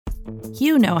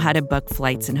You know how to book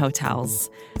flights and hotels.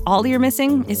 All you're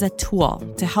missing is a tool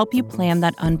to help you plan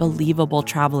that unbelievable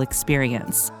travel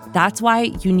experience. That's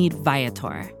why you need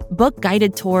Viator. Book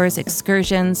guided tours,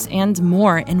 excursions, and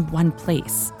more in one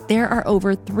place. There are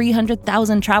over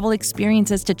 300,000 travel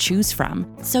experiences to choose from,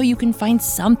 so you can find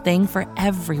something for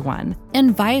everyone.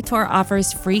 And Viator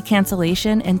offers free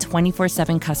cancellation and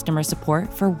 24/7 customer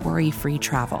support for worry-free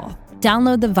travel.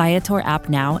 Download the Viator app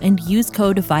now and use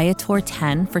code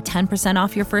Viator10 for 10%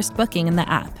 off your first booking in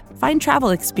the app. Find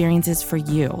travel experiences for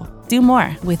you. Do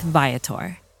more with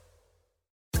Viator.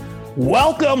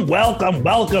 Welcome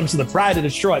to the Pride of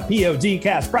Detroit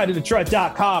PODcast.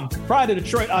 PrideofDetroit.com. Pride of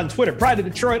Detroit on Twitter. Pride of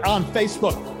Detroit on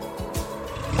Facebook.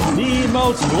 The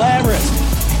most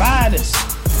glamorous, finest,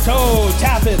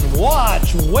 toe-tapping,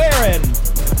 watch-wearing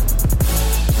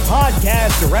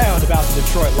podcast around about the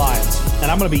Detroit Lions. And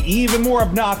I'm going to be even more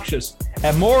obnoxious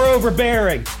and more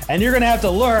overbearing. And you're going to have to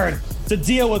learn to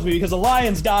deal with me because the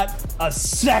Lions got a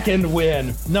second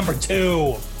win, number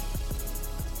 2.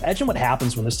 Imagine what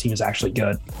happens when this team is actually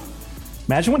good.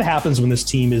 Imagine what happens when this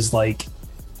team is like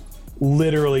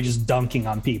literally just dunking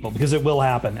on people, because it will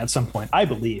happen at some point. I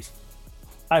believe,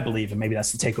 and maybe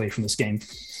that's the takeaway from this game.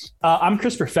 I'm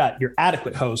Chris Perfett, your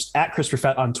adequate host at Chris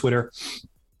Perfett on Twitter.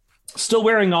 Still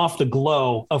wearing off the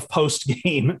glow of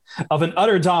post-game of an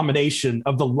utter domination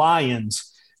of the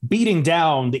Lions beating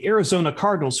down the Arizona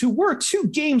Cardinals, who were 2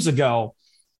 games ago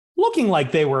looking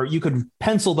like you could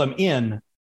pencil them in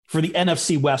for the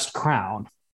NFC West crown.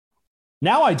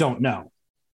 Now I don't know.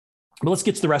 But let's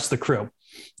get to the rest of the crew.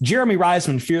 Jeremy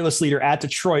Reisman, fearless leader at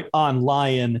Detroit on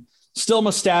Lion, still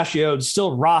mustachioed,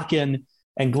 still rocking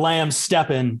and glam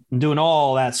stepping and doing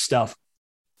all that stuff.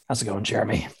 How's it going,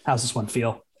 Jeremy? How's this one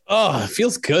feel? Oh, it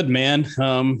feels good, man.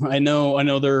 I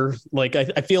know they're like,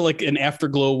 I feel like an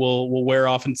afterglow will wear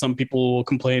off and some people will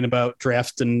complain about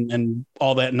draft and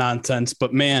all that nonsense.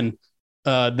 But man,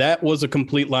 that was a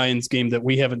complete Lions game that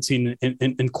we haven't seen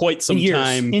in quite some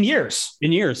time. In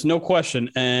years, no question.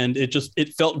 And it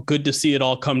felt good to see it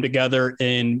all come together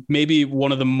in maybe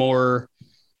one of the more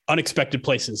unexpected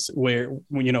places where,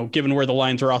 given where the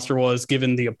Lions roster was,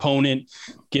 given the opponent,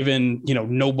 given,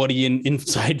 nobody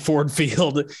inside Ford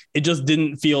Field, it just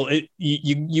didn't feel it.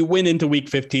 You went into week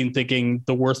 15 thinking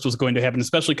the worst was going to happen,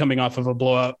 especially coming off of a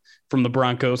blowout from the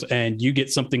Broncos, and you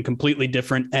get something completely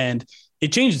different and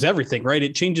it changes everything, right?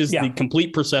 It changes the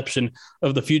complete perception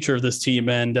of the future of this team.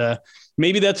 And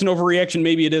maybe that's an overreaction.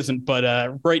 Maybe it isn't.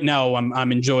 But right now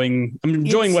I'm enjoying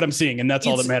what I'm seeing. And that's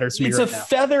all that matters to me right now. It's a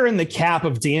feather in the cap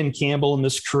of Dan Campbell and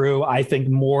this crew, I think,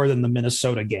 more than the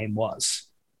Minnesota game was.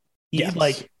 Yes.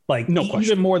 Like no even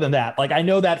question. More than that. Like, I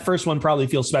know that first one probably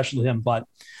feels special to him, but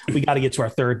we got to get to our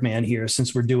third man here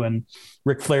since we're doing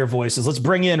Ric Flair voices. Let's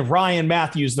bring in Ryan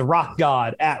Matthews, the rock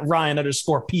god at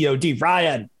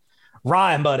Ryan_POD.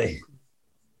 Ryan, buddy.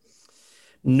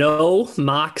 No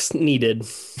mocks needed.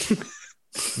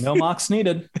 No mocks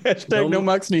needed. Hashtag no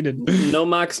mocks needed. No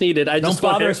mocks needed. Don't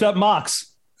bother us about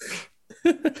mocks.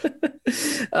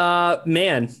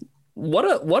 Man,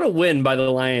 what a win by the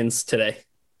Lions today.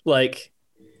 Like,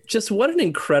 just what an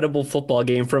incredible football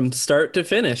game from start to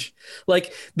finish.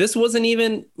 Like, this wasn't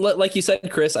even, like you said,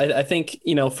 Chris, I think,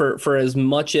 for as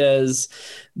much as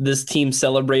this team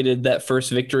celebrated that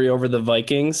first victory over the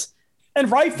Vikings, and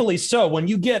rightfully so, when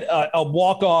you get a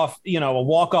walk-off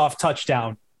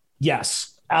touchdown,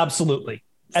 yes, absolutely.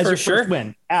 As your first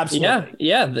win, absolutely.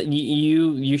 Yeah,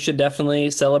 you should definitely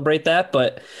celebrate that.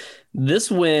 But this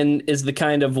win is the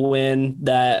kind of win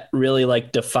that really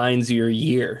defines your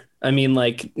year. I mean,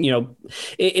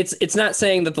 it's not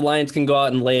saying that the Lions can go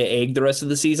out and lay an egg the rest of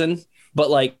the season, but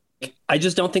I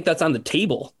just don't think that's on the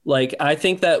table. I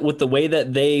think that with the way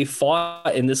that they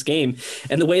fought in this game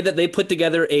and the way that they put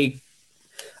together a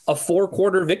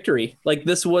 4-quarter victory,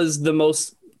 this was the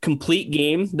most complete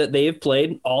game that they have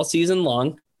played all season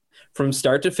long from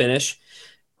start to finish.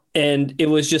 And it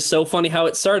was just so funny how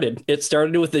it started. It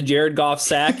started with the Jared Goff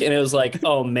sack, and it was like,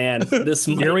 oh man, this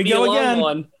here we might be go a long again.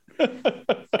 one.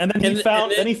 And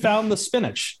then he found the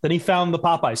spinach. Then he found the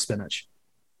Popeye spinach.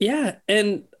 Yeah,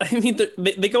 and I mean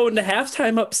they go into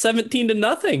halftime up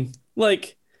 17-0. They're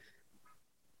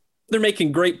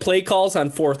making great play calls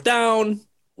on 4th down.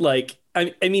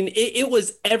 I mean, it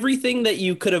was everything that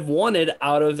you could have wanted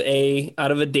out of a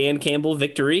Dan Campbell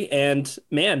victory. And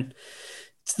man,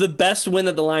 it's the best win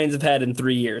that the Lions have had in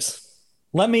 3 years.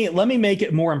 Let me make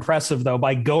it more impressive, though,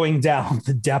 by going down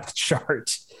the depth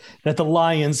chart that the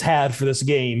Lions had for this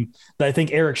game that I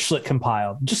think Eric Schlitt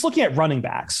compiled. Just looking at running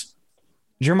backs,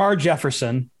 Jermar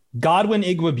Jefferson, Godwin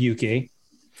Igwebuike.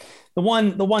 The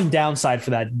one downside for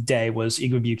that day was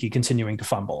Igwebuike continuing to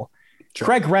fumble. Sure.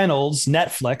 Craig Reynolds,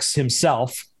 Netflix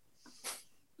himself,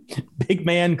 big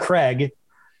man Craig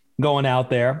going out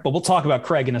there. But we'll talk about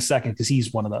Craig in a second because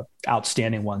he's one of the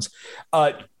outstanding ones.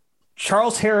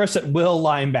 Charles Harris at will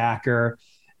linebacker.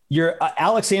 Your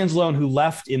Alex Anzalone, who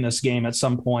left in this game at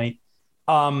some point.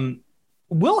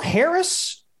 Will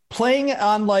Harris playing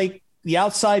on like the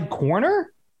outside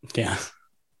corner? Yeah.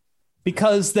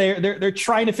 Because they're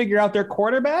trying to figure out their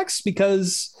quarterbacks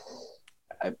because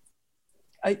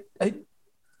I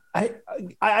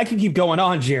can keep going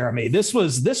on, Jeremy. This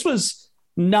was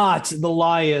not the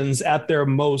Lions at their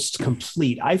most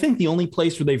complete. I think the only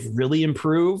place where they've really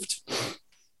improved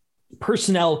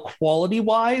personnel quality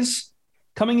wise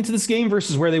coming into this game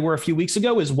versus where they were a few weeks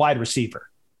ago is wide receiver,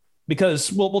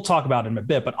 because we'll talk about it in a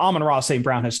bit, but Amon-Ra St.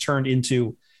 Brown has turned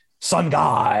into Sun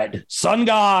God,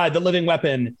 the living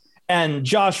weapon. And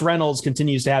Josh Reynolds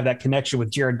continues to have that connection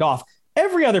with Jared Goff.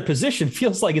 Every other position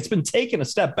feels like it's been taken a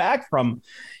step back from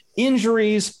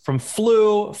injuries, from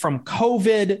flu, from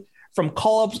COVID, from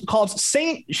call-ups.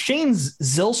 Shane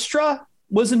Zylstra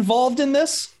was involved in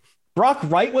this. Brock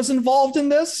Wright was involved in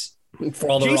this. For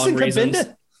all the wrong reasons.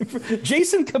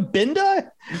 Jason Kabinda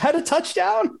had a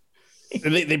touchdown.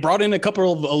 They brought in a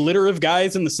litter of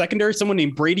guys in the secondary, someone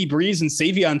named Brady Breeze and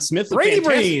Savion Smith.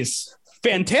 Breeze.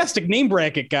 Fantastic name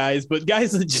bracket guys, but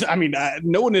guys that just,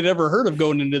 no one had ever heard of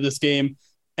going into this game.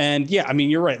 And yeah, I mean,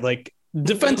 you're right. Like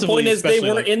defensively, the point is they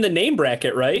weren't in the name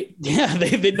bracket, right? Yeah, they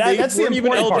weren't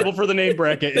even eligible for the name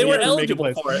bracket. They weren't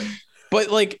eligible for it. But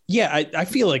like, yeah, I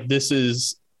feel like this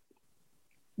is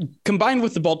combined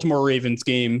with the Baltimore Ravens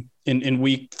game in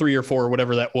week 3 or 4, or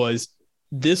whatever that was.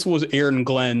 This was Aaron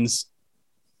Glenn's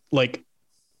like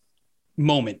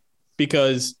moment,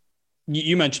 because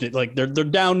you mentioned it, like they're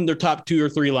down their top 2 or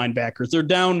 3 linebackers. They're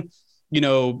down,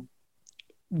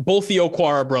 both the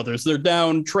Okwara brothers. They're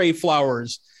down Trey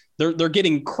Flowers. They're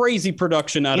getting crazy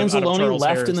production out of Charles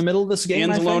left Harris. In the middle of this game.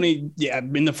 Anzalone, yeah,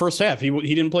 in the first half, he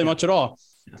didn't play much at all.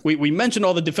 We mentioned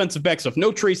all the defensive back stuff.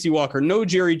 No Tracy Walker, no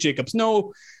Jerry Jacobs,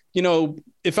 no, Ifeatu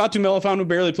Melifonwu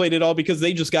barely played at all because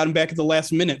they just got him back at the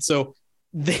last minute. So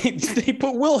they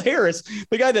put Will Harris,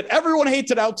 the guy that everyone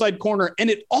hates at outside corner, and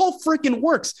it all freaking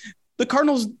works. The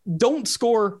Cardinals don't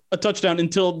score a touchdown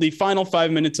until the final 5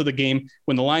 minutes of the game,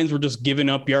 when the Lions were just giving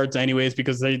up yards anyways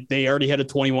because they already had a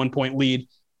 21-point lead.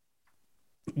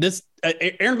 This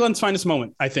Aaron Glenn's finest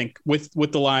moment, I think, with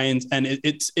the Lions, and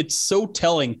it's so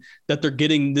telling that they're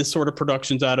getting this sort of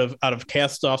productions out of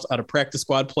cast-offs, out of practice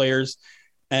squad players,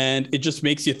 and it just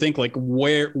makes you think like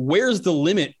where's the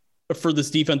limit for this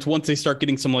defense once they start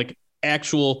getting some like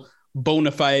actual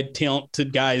bona fide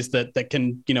talented guys that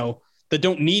can that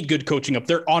don't need good coaching up.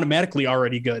 They're automatically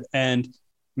already good. And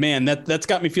man, that's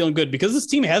got me feeling good, because this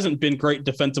team hasn't been great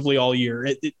defensively all year.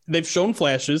 They've shown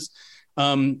flashes,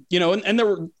 and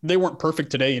they weren't perfect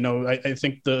today. I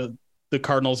think the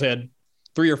Cardinals had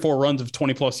 3 or 4 runs of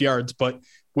 20 plus yards, but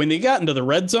when they got into the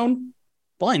red zone,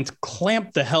 the Lions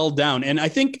clamped the hell down. And I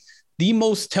think the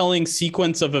most telling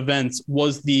sequence of events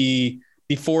was the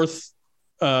fourth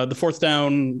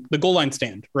down, the goal line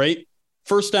stand, right?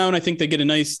 First down, I think they get a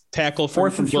nice tackle from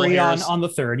 4th and 3 on the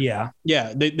 3rd. Yeah.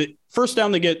 Yeah. The first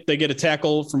down, they get a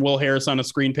tackle from Will Harris on a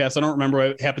screen pass. I don't remember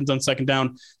what happens on 2nd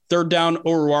down. 3rd down,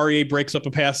 Oruwariye breaks up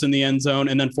a pass in the end zone.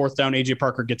 And then 4th down, AJ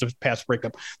Parker gets a pass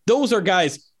breakup. Those are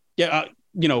guys. Yeah.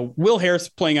 Will Harris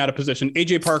playing out of position,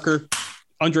 AJ Parker,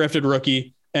 undrafted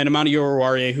rookie, and Amani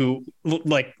Oruwariye, who,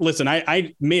 like, listen,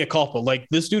 I mea culpa. Like,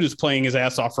 this dude is playing his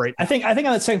ass off right now. I think on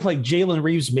that second play, Jalen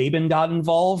Reeves-Maybin got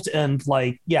involved, and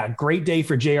great day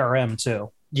for JRM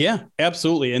too. Yeah,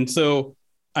 absolutely. And so,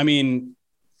 I mean,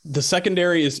 the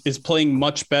secondary is playing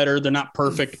much better. They're not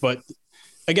perfect, but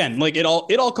again, like it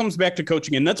all comes back to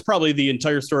coaching, and that's probably the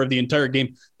entire story of the entire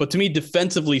game. But to me,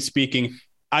 defensively speaking,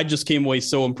 I just came away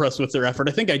so impressed with their effort.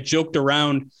 I think I joked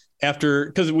around after,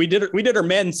 because we did our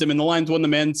Madden sim, and the Lions won the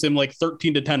Madden sim like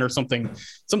 13-10 or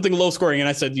something low scoring. And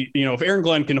I said, if Aaron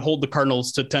Glenn can hold the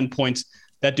Cardinals to 10 points,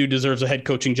 that dude deserves a head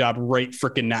coaching job right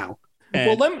freaking now.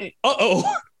 And,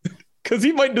 because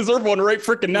he might deserve one right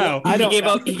freaking now.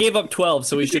 He gave up 12,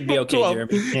 so he should be okay,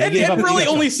 Jeremy. Yeah, and really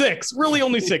only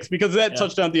 6, because that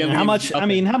touchdown at the end. How much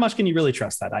can you really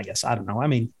trust that? I guess. I don't know. I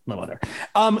mean, no other.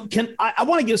 I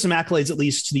want to give some accolades at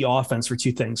least to the offense for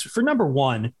 2 things. For number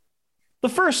one, the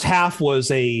first half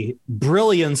was a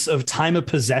brilliance of time of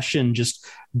possession, just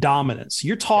dominance.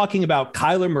 You're talking about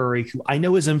Kyler Murray, who I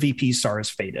know his MVP star has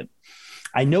faded.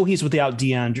 I know he's without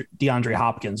DeAndre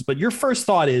Hopkins, but your first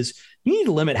thought is you need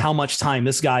to limit how much time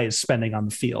this guy is spending on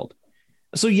the field.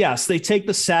 So yes, they take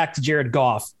the sack to Jared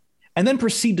Goff and then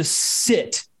proceed to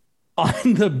sit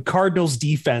on the Cardinals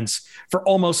defense for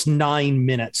almost 9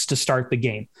 minutes to start the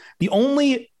game. The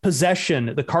only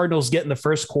possession the Cardinals get in the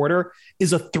first quarter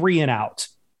is a 3-and-out,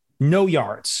 no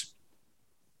yards.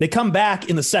 They come back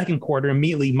in the second quarter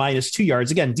immediately -2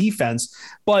 yards. Again, defense,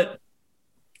 but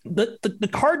the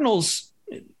Cardinals,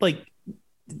 like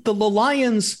the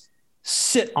Lions,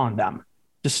 sit on them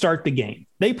to start the game.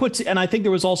 And I think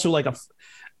there was also like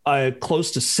a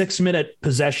close to 6-minute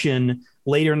possession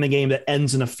later in the game that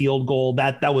ends in a field goal.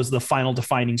 That was the final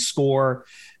defining score.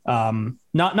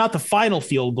 Not the final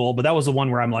field goal, but that was the one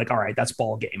where I'm like, all right, that's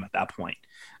ball game at that point.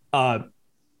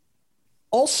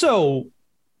 Also,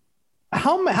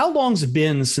 how long's it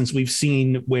been since we've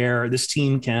seen where this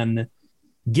team can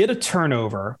get a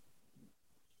turnover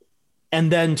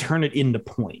and then turn it into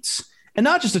points? And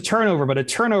not just a turnover, but a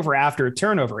turnover after a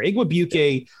turnover.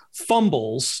 Igwebuike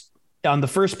fumbles on the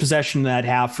first possession of that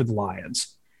half for the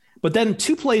Lions. But then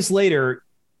 2 plays later,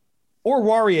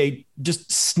 Oruwariye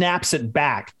just snaps it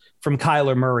back from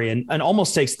Kyler Murray and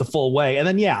almost takes the full way. And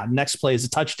then, next play is a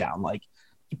touchdown. Like,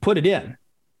 you put it in.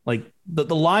 Like,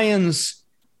 the Lions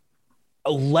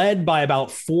led by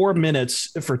about 4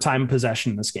 minutes for time of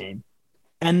possession in this game.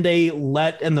 And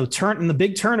the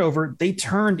big turnover, they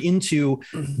turned into,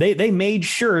 they made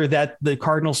sure that the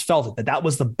Cardinals felt it, that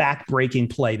was the back-breaking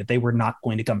play that they were not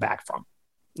going to come back from.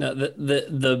 No,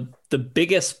 the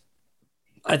biggest,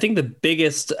 I think the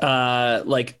biggest,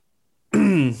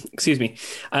 excuse me,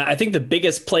 I think the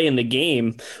biggest play in the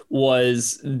game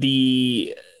was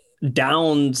the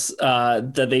downs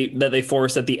that they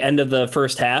forced at the end of the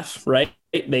first half, right?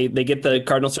 They get the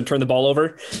Cardinals to turn the ball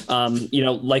over,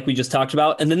 like we just talked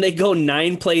about, and then they go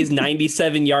 9 plays,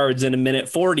 97 yards in a minute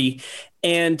 40,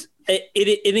 and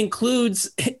it includes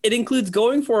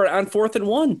going for it on 4th and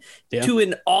 1 to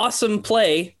an awesome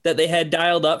play that they had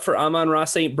dialed up for Amon-Ra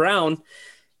St. Brown.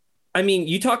 I mean,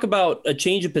 you talk about a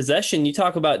change of possession, you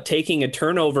talk about taking a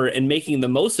turnover and making the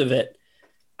most of it.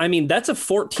 I mean, that's a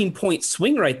 14-point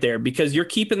swing right there, because you're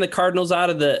keeping the Cardinals out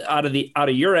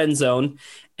of your end zone.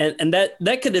 And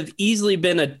that could have easily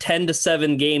been a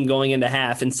 10-7 game going into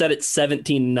half. Instead, it's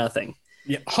 17-0.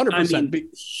 Yeah, 100%. I mean,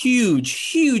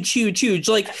 huge.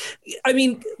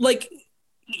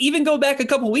 Even go back a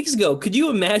couple weeks ago. Could you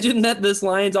imagine that this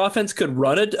Lions offense could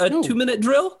run a 2-minute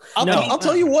drill? I'll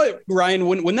tell you what, Ryan,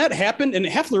 when that happened, and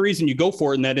half the reason you go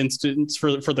for it in that instance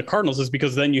for the Cardinals is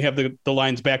because then you have the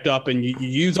Lions backed up and you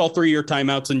use all 3 of your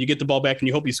timeouts and you get the ball back and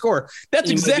you hope you score. That's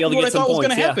exactly what I thought was going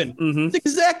to happen. Mm-hmm. That's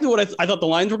exactly what I thought. The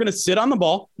Lions were going to sit on the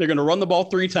ball. They're going to run the ball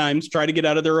 3 times, try to get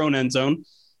out of their own end zone,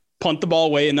 punt the ball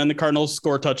away, and then the Cardinals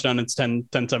score a touchdown. And it's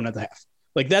 10-7 at the half.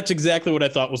 Like, that's exactly what I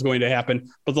thought was going to happen.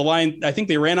 But the Lions, I think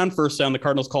they ran on first down. The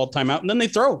Cardinals called timeout, and then they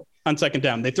throw on second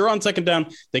down. They throw on second down.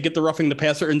 They get the roughing the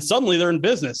passer, and suddenly they're in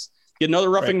business. Get another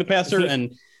roughing the passer,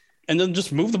 and then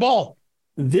just move the ball.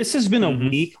 This has been a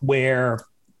week where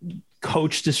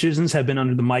coach decisions have been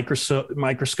under the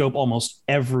microscope almost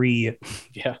every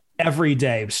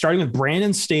day, starting with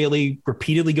Brandon Staley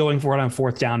repeatedly going for it on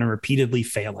 4th down and repeatedly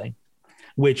failing,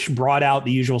 which brought out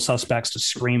the usual suspects to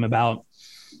scream about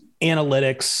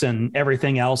analytics and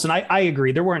everything else. And I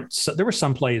agree. There were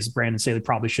some plays Brandon Staley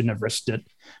probably shouldn't have risked it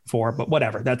for, but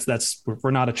whatever.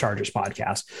 We're not a Chargers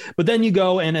podcast. But then you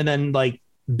go in and then like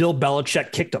Bill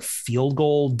Belichick kicked a field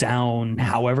goal down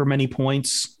however many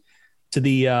points to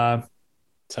the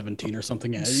 17 or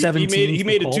something. Yeah. 17. He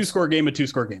made a 2-score game a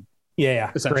 2-score game.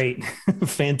 Yeah. Great.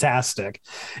 Fantastic.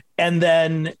 And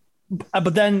then,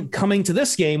 but then coming to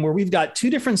this game where we've got 2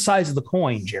 different sides of the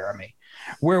coin, Jeremy,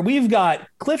 where we've got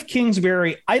Cliff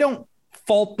Kingsbury. I don't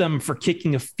fault them for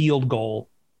kicking a field goal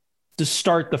to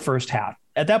start the first half.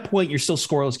 At that point, you're still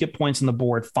scoreless, get points on the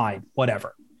board, fine,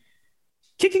 whatever.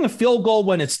 Kicking a field goal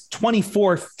when it's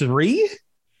 24-3,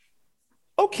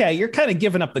 okay, you're kind of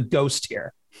giving up the ghost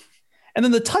here. And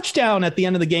then the touchdown at the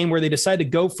end of the game where they decide to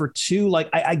go for 2, like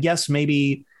I guess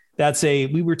maybe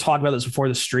we were talking about this before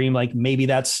the stream, like maybe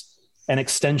that's an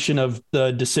extension of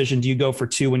the decision. Do you go for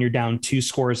 2 when you're down 2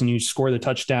 scores and you score the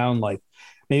touchdown? Like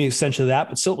maybe extension of that,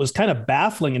 but still it was kind of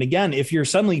baffling. And again, if you're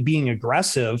suddenly being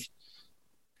aggressive,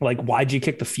 like why'd you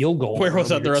kick the field goal? Where was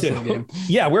that the rest of the game?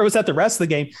 Yeah. Where was that the rest of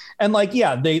the game? And like,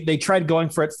 they tried going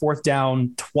for it 4th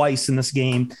down twice in this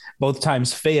game, both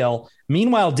times fail.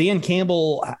 Meanwhile, Dan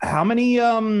Campbell, how many,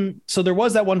 so there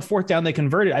was that one 4th down they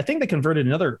converted. I think they converted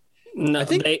another No, I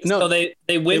think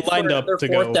they went lined for up their to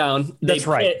fourth go. down. They That's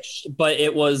right. pitched, but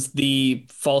it was the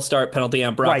false start penalty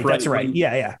on Brock Right, Wright. that's right.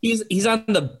 Yeah. He's on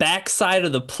the back side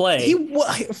of the play.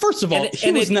 First of all,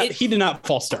 he did not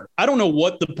false start. I don't know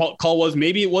what the call was.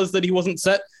 Maybe it was that he wasn't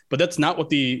set, but that's not what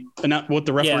the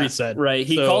referee said. Right.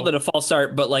 He called it a false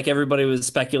start, but like everybody was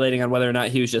speculating on whether or not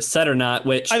he was just set or not,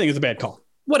 which I think it's a bad call.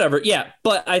 Whatever. Yeah.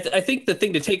 But I think the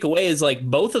thing to take away is like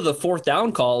both of the fourth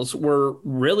down calls were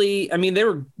really, I mean, they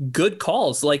were good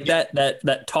calls. Like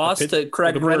that toss to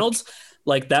Craig Reynolds,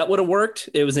 like that would have worked.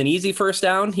 It was an easy first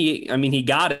down. He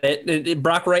got it.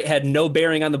 Brock Wright had no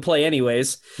bearing on the play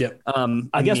anyways. Yep.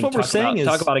 I guess what we're saying is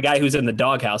talk about a guy who's in the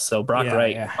doghouse. So Brock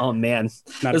Wright. Yeah. Oh man,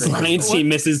 this Lions team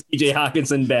misses TJ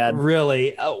Hawkinson bad.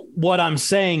 Really, what I'm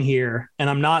saying here, and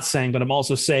I'm not saying, but I'm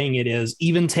also saying it is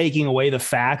even taking away the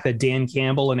fact that Dan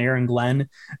Campbell and Aaron Glenn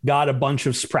got a bunch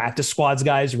of practice squads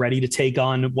guys ready to take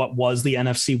on what was the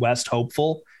NFC West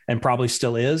hopeful and probably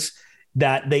still is.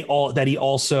 That he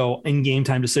also in game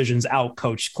time decisions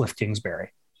outcoached Cliff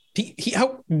Kingsbury.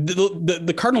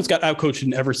 The Cardinals got outcoached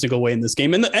in every single way in this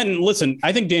game. And listen,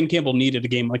 I think Dan Campbell needed a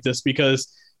game like this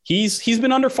because he's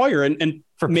been under fire and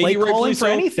for play calling for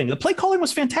anything. The play calling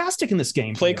was fantastic in this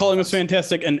game. Play calling was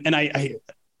fantastic, and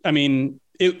I mean.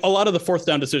 A lot of the fourth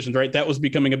down decisions, right? That was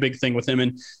becoming a big thing with him,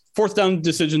 and fourth down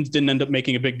decisions didn't end up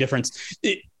making a big difference.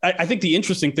 I think the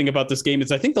interesting thing about this game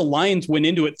is I think the Lions went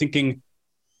into it thinking,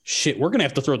 shit, we're going to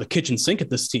have to throw the kitchen sink at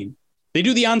this team. They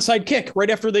do the onside kick right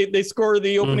after they score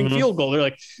the opening field goal. They're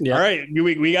like, all right,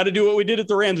 we got to do what we did at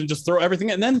the Rams and just throw everything.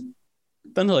 And then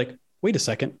they're like, wait a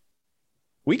second.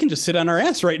 We can just sit on our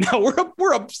ass right now.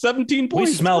 We're up 17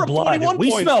 points. We smell blood.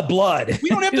 We smell blood. We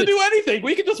don't have to do anything.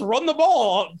 We can just run the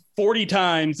ball 40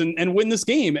 times and win this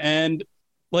game. And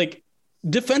like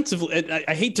defensively,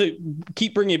 I hate to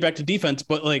keep bringing it back to defense,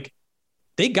 but like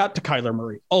they got to Kyler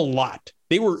Murray a lot.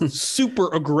 They were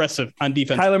super aggressive on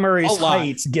defense. Kyler Murray's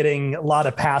height's getting a lot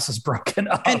of passes broken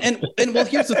up. And well,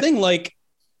 here's the thing, like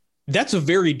that's a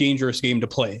very dangerous game to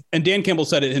play. And Dan Campbell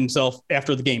said it himself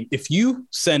after the game. If you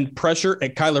send pressure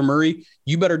at Kyler Murray,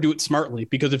 you better do it smartly,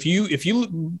 because if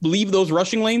you leave those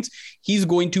rushing lanes, he's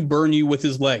going to burn you with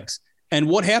his legs. And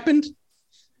what happened?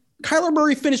 Kyler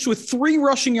Murray finished with 3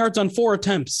 rushing yards on 4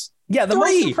 attempts. Yeah,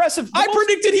 most impressive. I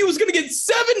predicted he was going to get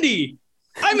 70.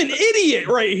 I'm an idiot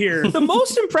right here. The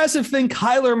most impressive thing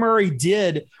Kyler Murray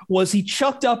did was he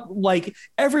chucked up like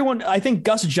everyone. I think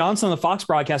Gus Johnson on the Fox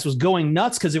broadcast was going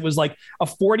nuts because it was like a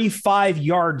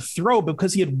 45-yard throw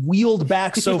because he had wheeled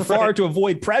back so far to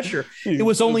avoid pressure. It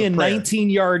was only a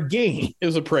 19-yard gain. It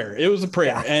was a prayer.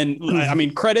 Yeah. And I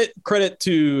mean, credit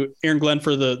to Aaron Glenn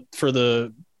for the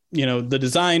the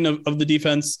design of the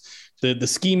defense. The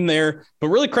scheme there, but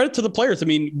really credit to the players. I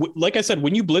mean, like I said,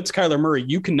 when you blitz Kyler Murray,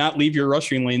 you cannot leave your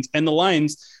rushing lanes, and the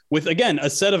Lions with, again, a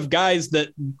set of guys that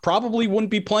probably wouldn't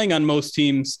be playing on most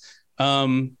teams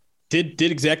did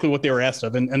exactly what they were asked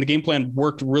of. And the game plan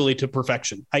worked really to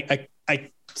perfection.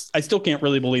 I still can't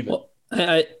really believe it. Well,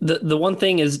 the one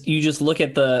thing is you just look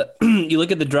at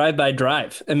the drive by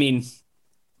drive. I mean,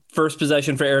 first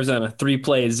possession for Arizona, 3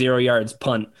 plays, 0 yards,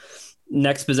 punt.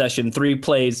 Next possession, 3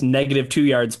 plays, -2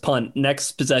 yards, punt.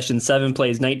 Next possession, 7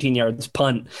 plays, 19 yards,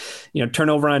 punt.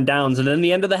 Turnover on downs, and then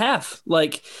the end of the half.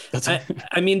 Like,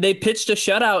 I mean, they pitched a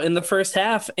shutout in the first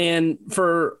half, and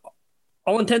for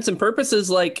all intents and purposes,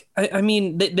 like, I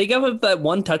mean, they gave up that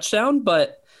 1 touchdown,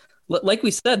 but like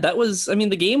we said, that was, I mean,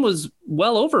 the game was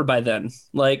well over by then.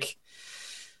 Like,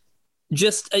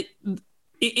 just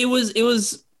it was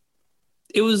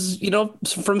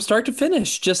from start to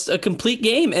finish, just a complete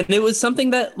game. And it was something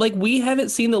that like we haven't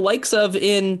seen the likes of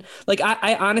in like,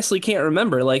 I honestly can't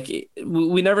remember. Like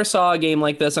we never saw a game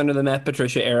like this under the Matt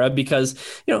Patricia era because,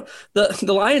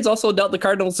 the Lions also dealt the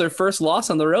Cardinals their first loss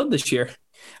on the road this year.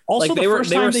 Also, like they were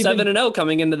 7-0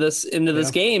 coming into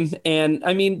this game. And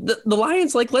I mean, the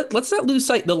Lions, like, let's not lose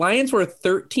sight. The Lions were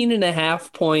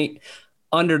 13.5 point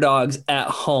underdogs at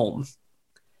home.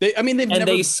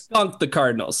 They skunked the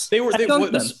Cardinals. They were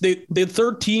the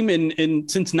third team in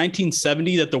since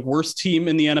 1970 that the worst team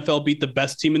in the NFL beat the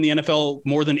best team in the NFL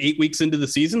more than 8 weeks into the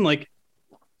season. Like,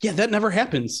 yeah, that never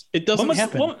happens. It doesn't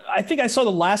happen. I think I saw the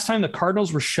last time the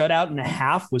Cardinals were shut out in a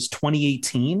half was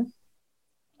 2018.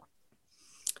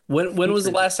 When was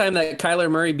the last time that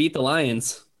Kyler Murray beat the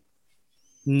Lions?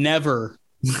 Never.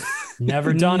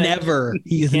 Never done it. Never.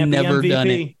 He's never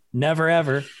done it. Never,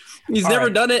 ever. He's never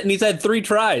done it, and he's had 3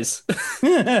 tries.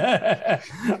 All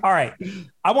right.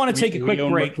 I want to take a quick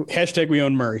break. Hashtag we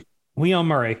own Murray. We own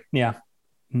Murray. Yeah.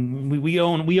 We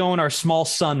own our small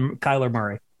son, Kyler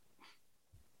Murray.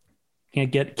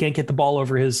 Can't get the ball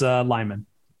over his lineman.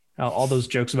 All those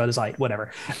jokes about his height,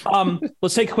 whatever.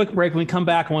 Let's take a quick break. When we come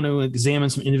back, I want to examine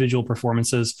some individual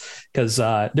performances because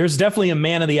there's definitely a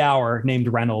man of the hour named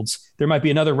Reynolds. There might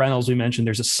be another Reynolds we mentioned.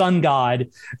 There's a sun god.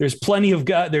 There's plenty of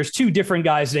there's two different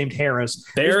guys named Harris.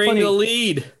 Bearing the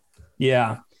lead.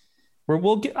 Yeah.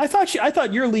 I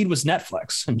thought your lead was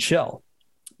Netflix and chill.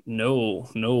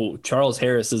 No. Charles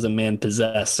Harris is a man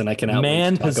possessed, and I cannot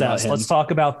man possessed. Let's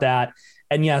talk about that.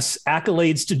 And yes,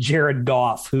 accolades to Jared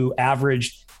Goff, who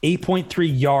averaged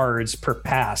 8.3 yards per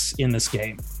pass in this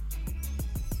game.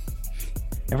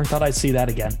 Never thought I'd see that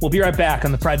again. We'll be right back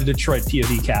on the Pride of Detroit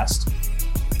POD cast.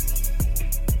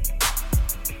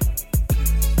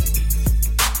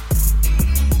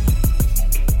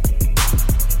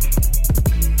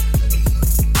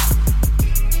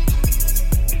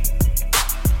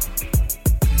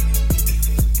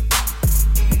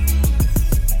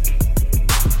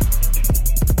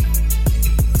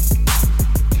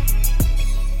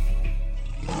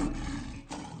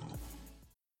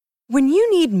 When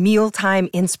you need mealtime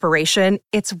inspiration,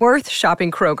 it's worth shopping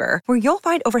Kroger, where you'll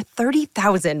find over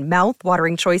 30,000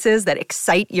 mouth-watering choices that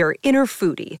excite your inner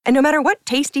foodie. And no matter what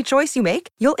tasty choice you make,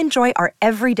 you'll enjoy our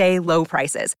everyday low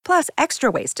prices, plus extra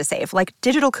ways to save, like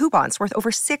digital coupons worth over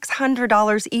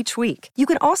 $600 each week. You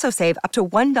can also save up to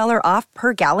 $1 off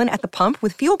per gallon at the pump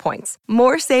with fuel points.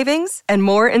 More savings and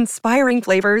more inspiring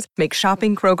flavors make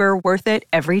shopping Kroger worth it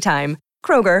every time.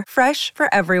 Kroger, fresh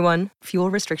for everyone.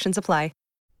 Fuel restrictions apply.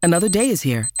 Another day is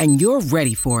here, and you're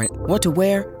ready for it. What to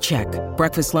wear? Check.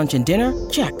 Breakfast, lunch, and dinner?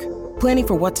 Check. Planning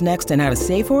for what's next and how to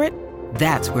save for it?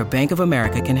 That's where Bank of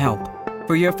America can help.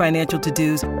 For your financial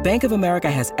to-dos, Bank of America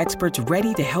has experts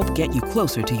ready to help get you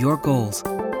closer to your goals.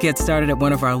 Get started at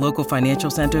one of our local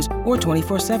financial centers or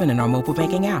 24/7 in our mobile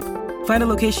banking app. Find a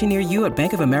location near you at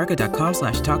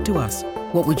bankofamerica.com/talktous.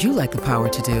 What would you like the power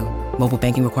to do? Mobile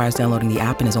banking requires downloading the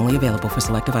app and is only available for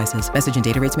select devices. Message and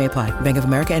data rates may apply. Bank of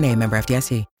America NA, member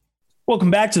FDIC.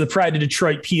 Welcome back to the Pride of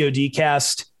Detroit POD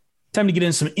cast. Time to get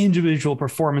into some individual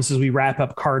performances. We wrap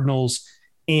up Cardinals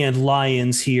and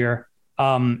Lions here.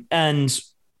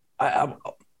 Let's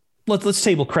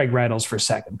table Craig Reynolds for a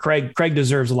second. Craig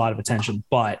deserves a lot of attention,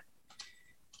 but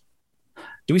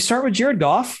do we start with Jared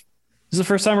Goff? This is the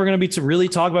first time we're going to be to really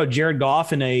talk about Jared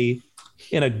Goff in a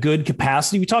good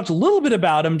capacity. We talked a little bit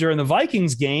about him during the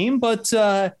Vikings game, but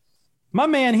my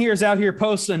man here is out here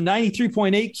posting a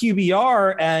 93.8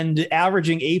 QBR and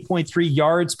averaging 8.3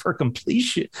 yards per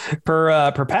completion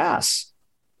per pass.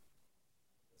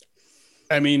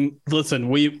 I mean, listen,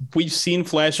 we've seen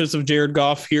flashes of Jared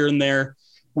Goff here and there.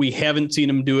 We haven't seen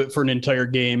him do it for an entire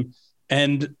game.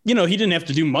 And, he didn't have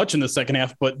to do much in the second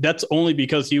half, but that's only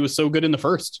because he was so good in the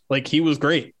first. Like, he was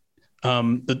great.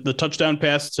 The touchdown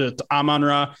pass to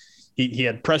Amon-Ra, he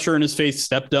had pressure in his face,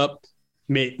 stepped up,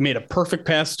 made a perfect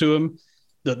pass to him.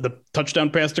 The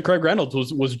touchdown pass to Craig Reynolds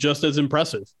was just as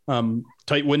impressive.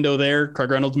 Tight window there.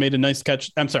 Craig Reynolds made a nice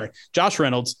catch. I'm sorry, Josh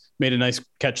Reynolds made a nice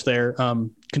catch there,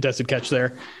 contested catch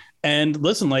there. And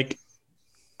listen, like,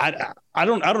 I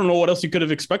don't know what else you could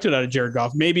have expected out of Jared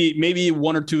Goff. Maybe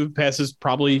one or two passes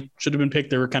probably should have been picked.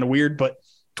 They were kind of weird, but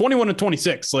 21 to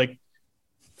 26, like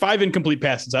 5 incomplete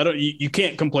passes. You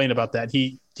can't complain about that.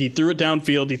 He threw it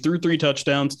downfield. He threw 3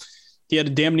 touchdowns. He had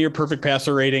a damn near perfect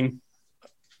passer rating.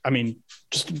 I mean,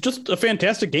 just a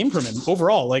fantastic game from him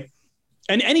overall. Like,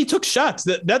 and he took shots.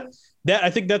 That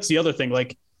I think that's the other thing.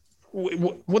 Like,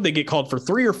 what they get called for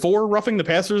 3 or 4 roughing the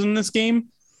passers in this game.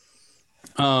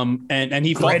 And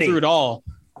he fought through it all.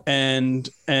 And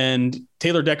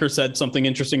Taylor Decker said something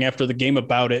interesting after the game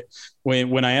about it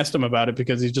when I asked him about it,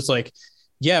 because he's just like,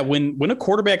 yeah, when a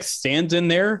quarterback stands in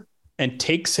there and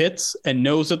takes hits and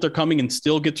knows that they're coming and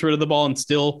still gets rid of the ball and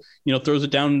still, throws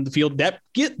it down the field, that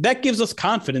gives us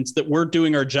confidence that we're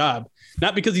doing our job,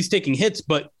 not because he's taking hits,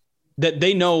 but that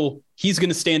they know he's going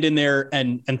to stand in there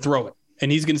and throw it.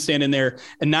 And he's going to stand in there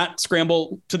and not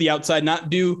scramble to the outside, not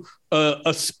do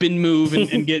a spin move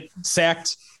and get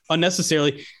sacked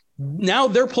unnecessarily. Now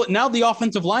now the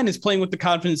offensive line is playing with the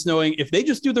confidence, knowing if they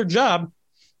just do their job,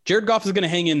 Jared Goff is going to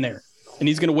hang in there and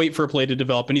he's going to wait for a play to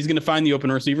develop and he's going to find the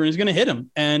open receiver and he's going to hit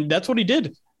him. And that's what he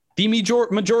did the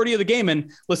majority of the game.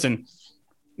 And listen,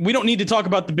 we don't need to talk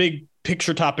about the big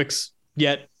picture topics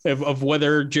yet of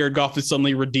whether Jared Goff is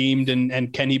suddenly redeemed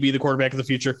and can he be the quarterback of the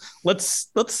future. Let's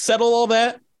settle all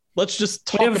that. Let's just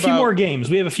talk about a few more games.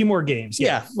 We have a few more games.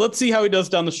 Yeah. Let's see how he does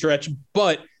down the stretch.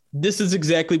 But this is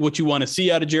exactly what you want to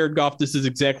see out of Jared Goff. This is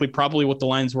exactly probably what the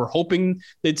Lions were hoping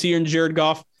they'd see in Jared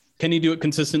Goff. Can he do it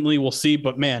consistently? We'll see.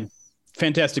 But man,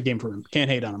 fantastic game for him. Can't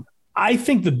hate on him. I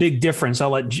think the big difference,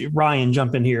 I'll let Ryan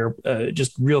jump in here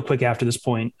just real quick after this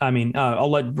point. I mean,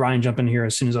 I'll let Ryan jump in here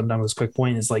as soon as I'm done with this quick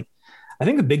point, is like, I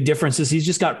think the big difference is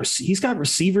he's got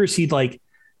receivers he'd like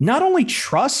not only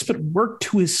trust but work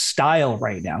to his style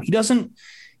right now. He doesn't.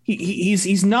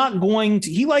 He's not going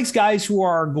to. He likes guys who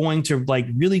are going to like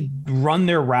really run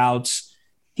their routes.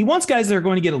 He wants guys that are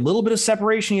going to get a little bit of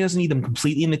separation. He doesn't need them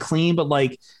completely in the clean, but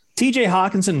like TJ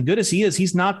Hawkinson, good as he is,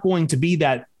 he's not going to be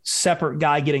that separate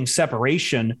guy getting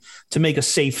separation to make a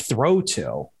safe throw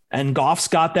to. And Goff's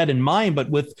got that in mind, but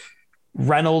with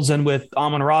Reynolds and with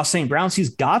Amon-Ra St. Brown, he's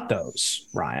got those,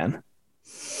 Ryan.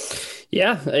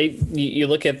 Yeah, you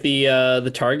look at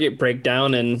the target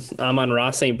breakdown, and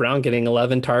Amon-Ra St. Brown getting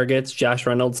 11 targets, Josh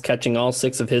Reynolds catching all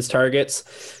 6 of his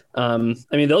targets. I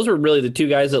mean, those were really the two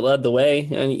guys that led the way.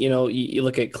 And you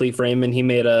look at Cleve Raymond; he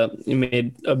made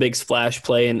a big splash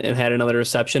play and had another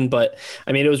reception. But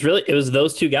I mean, it was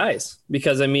those two guys,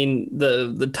 because I mean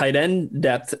the tight end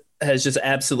depth has just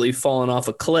absolutely fallen off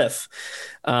a cliff.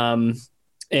 And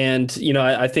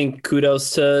I think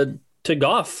kudos to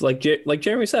Goff, like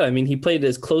Jeremy said. I mean, he played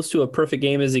as close to a perfect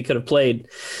game as he could have played.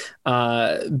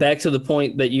 Back to the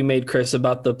point that you made, Chris,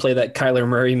 about the play that Kyler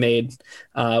Murray made,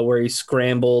 where he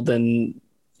scrambled and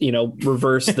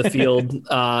reversed the field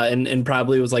and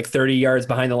probably was like 30 yards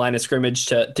behind the line of scrimmage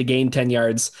to gain 10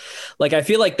 yards. Like, I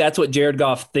feel like that's what Jared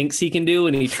Goff thinks he can do,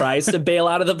 and he tries to bail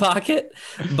out of the pocket,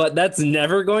 but that's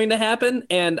never going to happen.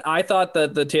 And I thought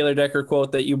that the Taylor Decker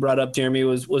quote that you brought up, Jeremy,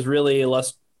 was really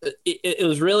it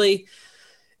was really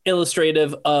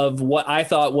illustrative of what I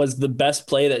thought was the best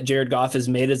play that Jared Goff has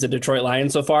made as a Detroit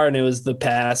Lion so far. And it was the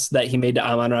pass that he made to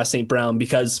Amon-Ra St. Brown,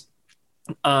 because,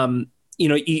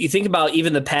 you think about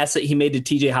even the pass that he made to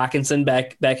TJ Hawkinson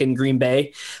back in Green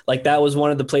Bay. Like, that was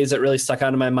one of the plays that really stuck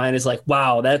out in my mind, is like,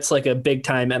 wow, that's like a big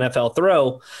time NFL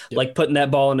throw. Yep. Like putting that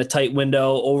ball in a tight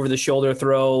window, over the shoulder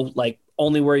throw, like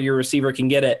only where your receiver can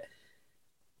get it.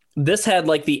 This had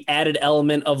like the added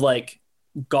element of like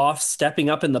Goff stepping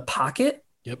up in the pocket,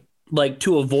 like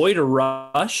to avoid a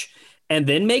rush and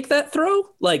then make that throw.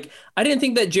 Like, I didn't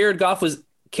think that Jared Goff was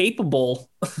capable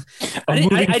of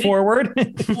moving forward.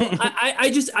 I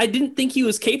didn't think he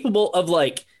was capable of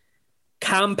like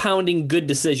compounding good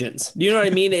decisions. You know what I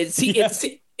mean?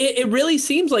 It really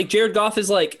seems like Jared Goff is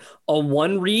like a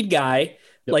one read guy.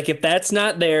 Yep. Like, if that's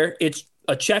not there, it's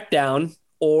a check down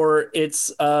or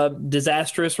it's a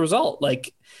disastrous result.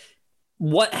 Like,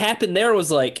 what happened there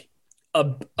was like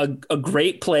a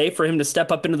great play for him to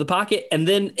step up into the pocket, and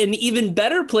then an even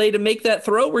better play to make that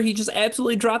throw where he just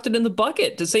absolutely dropped it in the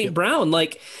bucket to St. Brown.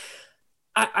 Like,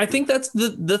 I think that's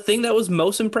the thing that was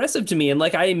most impressive to me. And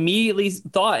like, I immediately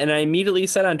thought, and I immediately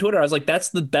said on Twitter, I was like, that's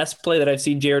the best play that I've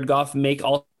seen Jared Goff make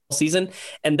all season.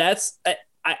 And that's,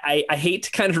 I hate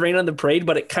to kind of rain on the parade,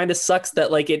 but it kind of sucks that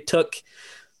like it took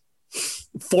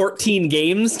 14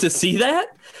 games to see that.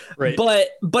 Right.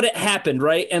 But it happened,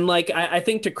 right? And like, I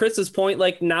think to Chris's point,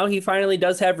 like, now he finally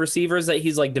does have receivers that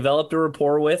he's like developed a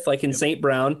rapport with, like in St.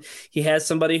 Brown. He has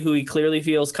somebody who he clearly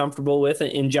feels comfortable with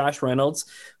in Josh Reynolds,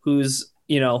 who's,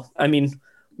 I mean,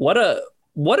 what a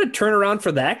turnaround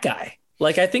for that guy.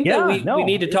 Like, I think that we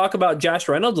need to talk about Josh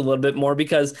Reynolds a little bit more,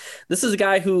 because this is a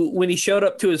guy who, when he showed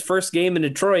up to his first game in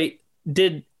Detroit,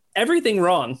 did everything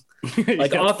wrong.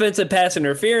 Like offensive pass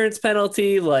interference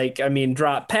penalty, like, I mean,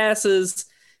 drop passes.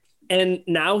 And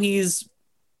now he's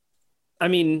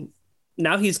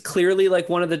clearly like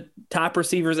one of the top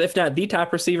receivers, if not the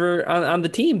top receiver on the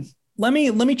team. Let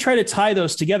me try to tie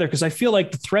those together, because I feel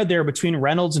like the thread there between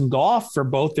Reynolds and Goff for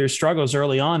both their struggles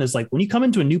early on is like, when you come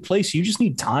into a new place, you just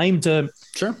need time to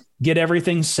get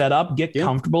everything set up, get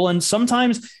comfortable. And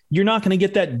sometimes you're not going to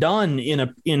get that done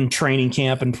in training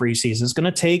camp and preseason. It's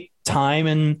going to take time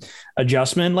and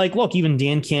adjustment. Like, look, even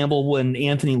Dan Campbell and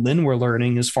Anthony Lynn were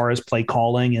learning as far as play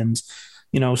calling and,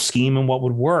 scheme and what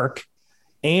would work.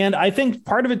 And I think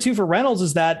part of it too for Reynolds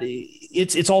is that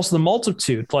it's also the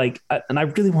multitude. Like, and I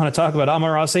really want to talk about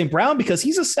Amon-Ra St. Brown, because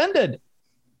he's ascended.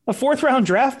 A 4th round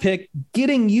draft pick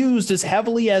getting used as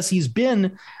heavily as he's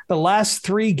been the last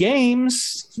 3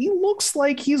 games. He looks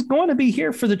like he's going to be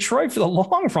here for Detroit for the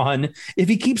long run if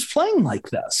he keeps playing like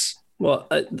this. Well,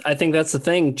 I think that's the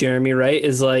thing, Jeremy, right?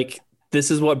 Is like, this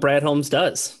is what Brad Holmes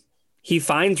does. He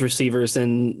finds receivers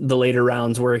in the later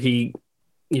rounds where he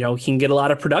can get a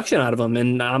lot of production out of them.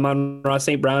 And Amon-Ra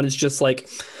St. Brown is just like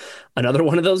another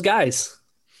one of those guys.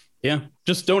 Yeah.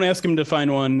 Just don't ask him to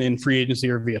find one in free agency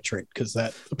or via trade, because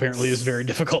that apparently is very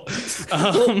difficult.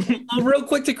 Well, real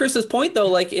quick to Chris's point, though,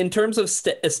 like in terms of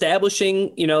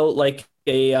establishing, like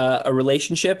a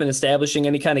relationship and establishing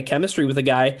any kind of chemistry with a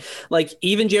guy, like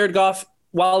even Jared Goff,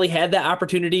 while he had that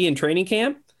opportunity in training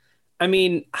camp, I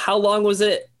mean, how long was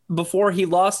it before he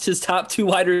lost his top 2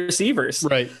 wide receivers?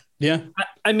 Right. Yeah.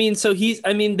 I mean,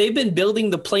 they've been building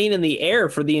the plane in the air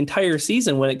for the entire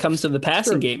season when it comes to the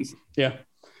passing game. Yeah.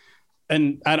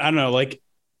 And I don't know, like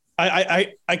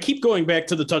I keep going back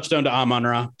to the touchdown to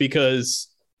Amon-Ra because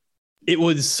it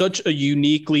was such a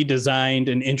uniquely designed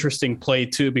and interesting play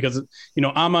too, because, you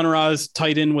know, Amon-Ra is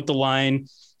tight in with the line.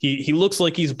 He looks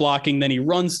like he's blocking, then he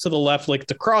runs to the left, like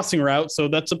the crossing route. So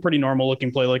that's a pretty normal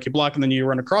looking play. Like you block and then you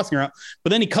run a crossing route, but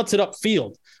then he cuts it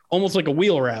upfield, almost like a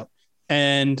wheel route.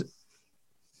 And,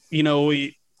 you know,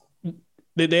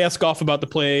 they ask Goff about the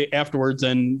play afterwards,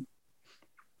 and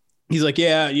he's like,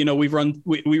 yeah, you know, we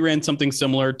ran something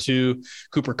similar to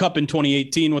Cooper Kupp in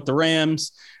 2018 with the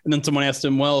Rams. And then someone asked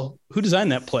him, well, who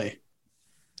designed that play?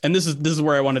 And this is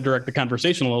where I want to direct the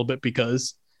conversation a little bit,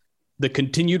 because the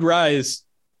continued rise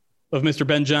of Mr.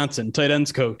 Ben Johnson, tight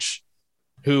ends coach,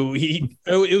 who it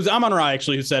was Amon-Ra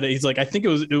actually who said it. He's like, I think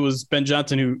it was Ben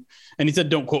Johnson who, and he said,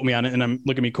 don't quote me on it. And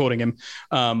look at me quoting him.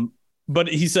 But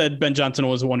he said Ben Johnson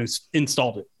was the one who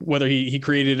installed it, whether he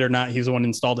created it or not. He's the one who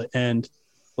installed it. And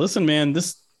listen, man,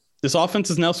 this offense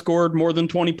has now scored more than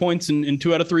 20 points in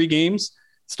 2 out of 3 games,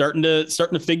 starting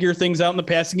to figure things out in the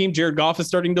passing game. Jared Goff is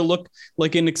starting to look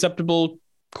like an acceptable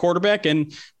quarterback,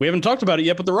 and we haven't talked about it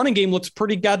yet, but the running game looks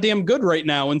pretty goddamn good right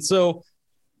now. And so,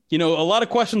 you know, a lot of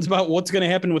questions about what's going to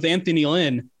happen with Anthony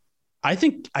Lynn. I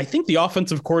think the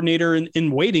offensive coordinator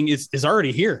in waiting is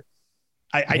already here.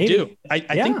 I do. I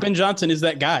think Ben Johnson is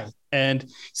that guy, and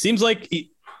seems like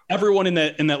everyone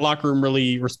in that locker room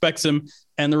really respects him,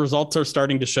 and the results are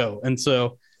starting to show. And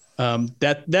so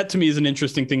that to me is an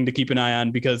interesting thing to keep an eye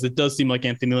on, because it does seem like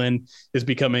Anthony Lynn is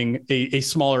becoming a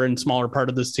smaller and smaller part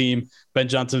of this team. Ben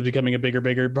Johnson is becoming a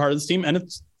bigger part of this team, and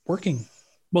it's working.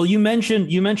 Well, you mentioned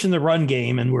the run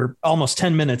game, and we're almost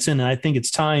 10 minutes in, and I think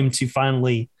it's time to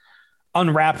finally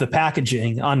unwrap the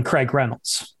packaging on Craig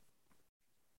Reynolds.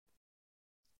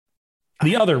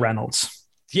 The other Reynolds.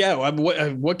 Yeah,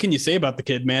 what can you say about the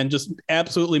kid, man? Just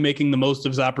absolutely making the most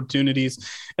of his opportunities.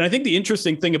 And I think the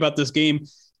interesting thing about this game,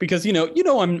 because you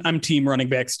know I'm team running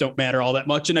backs don't matter all that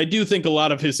much, and I do think a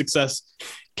lot of his success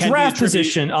draft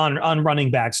position on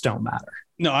running backs don't matter.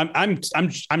 No,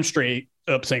 I'm straight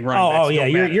up saying running backs. Oh yeah,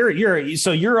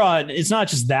 you're on. It's not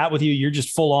just that with you. You're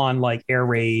just full on like air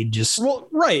raid.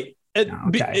 Right.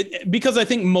 Because I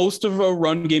think most of a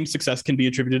run game success can be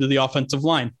attributed to the offensive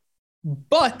line.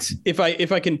 But if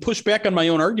I can push back on my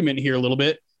own argument here a little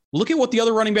bit, look at what the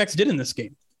other running backs did in this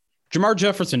game. Jamar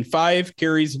Jefferson, 5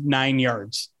 carries, 9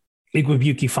 yards.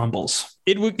 Igwebuike fumbles.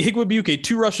 Igwebuike,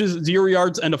 2 rushes, 0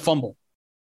 yards, and a fumble.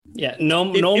 Yeah, no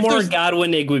more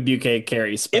Godwin Igwebuike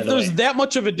carries. If there's that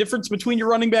much of a difference between your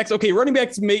running backs, okay, running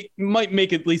backs might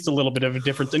make at least a little bit of a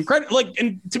difference. And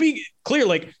to be clear,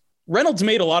 like Reynolds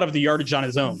made a lot of the yardage on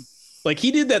his own. Like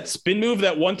he did that spin move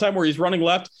that one time where he's running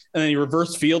left and then he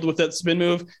reversed field with that spin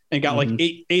move and got like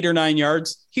 8 or 9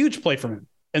 yards. Huge play from him.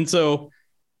 And so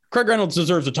Craig Reynolds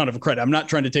deserves a ton of credit. I'm not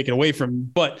trying to take it away from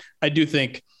him, but I do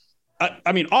think, I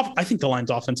think the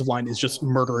Lions offensive line is just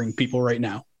murdering people right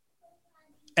now.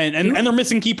 And they're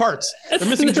missing key parts. They're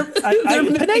missing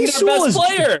Penei Sewell is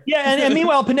player. Yeah, and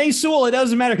meanwhile, Penei Sewell, it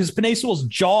doesn't matter because Penei Sewell's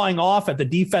jawing off at the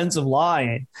defensive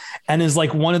line and is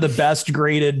like one of the best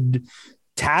graded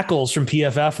tackles from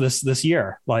PFF this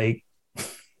year. Like,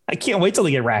 I can't wait till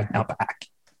they get Ragnow back.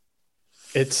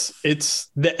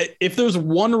 If there's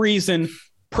one reason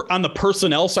on the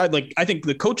personnel side, like I think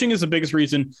the coaching is the biggest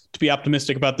reason to be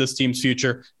optimistic about this team's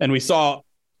future. And we saw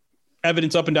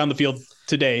evidence up and down the field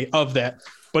today of that.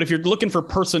 But if you're looking for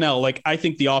personnel, like I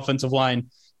think the offensive line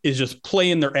is just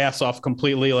playing their ass off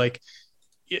completely. Like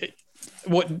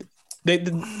what they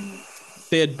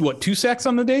had 2 sacks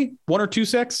on the day, 1 or 2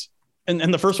 sacks.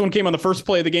 And the first one came on the first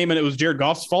play of the game and it was Jared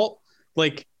Goff's fault.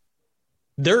 Like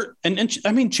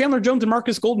Chandler Jones and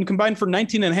Marcus Golden combined for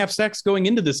 19.5 sacks going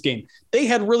into this game. They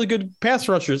had really good pass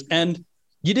rushers and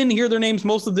you didn't hear their names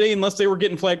most of the day unless they were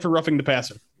getting flagged for roughing the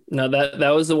passer. No,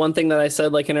 that was the one thing that I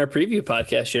said, like in our preview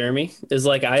podcast, Jeremy, is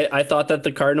like, I thought that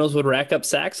the Cardinals would rack up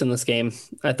sacks in this game.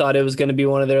 I thought it was going to be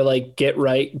one of their like get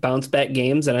right bounce back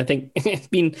games. And I think,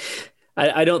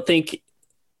 I don't think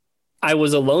I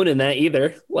was alone in that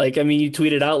either. Like, you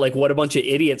tweeted out like what a bunch of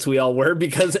idiots we all were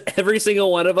because every single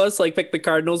one of us like picked the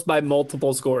Cardinals by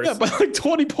multiple scores. Yeah, by like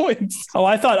 20 points. Oh,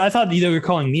 I thought you were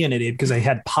calling me an idiot because I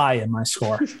had pi in my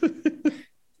score.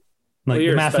 Like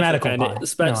the mathematical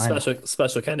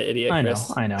special kind of idiot. I know.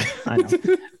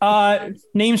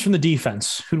 Names from the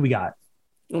defense. Who do we got?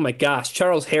 Oh my gosh,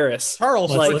 Charles Harris.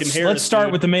 Let's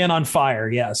start with the man on fire.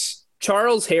 Yes,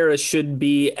 Charles Harris should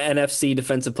be NFC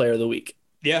Defensive Player of the Week.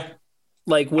 Yeah,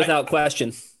 like without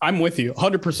question. I'm with you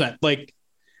 100%. Like,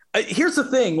 here's the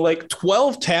thing: like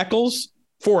 12 tackles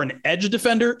for an edge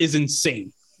defender is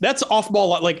insane. That's off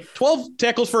ball, like 12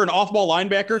 tackles for an off ball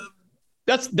linebacker.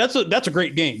 That's a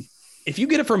great game. If you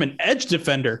get it from an edge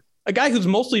defender, a guy who's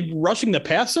mostly rushing the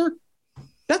passer,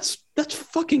 that's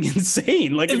fucking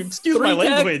insane. Like, excuse my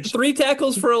language. 3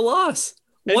 tackles for a loss.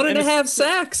 1.5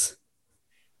 sacks.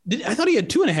 I thought he had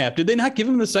 2.5. Did they not give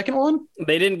him the second one?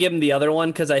 They didn't give him the other one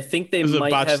because I think they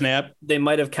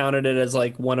might have counted it as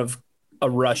like one of a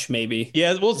rush, maybe.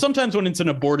 Yeah, well, sometimes when it's an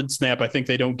aborted snap, I think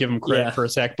they don't give him credit for a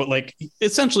sack. But like,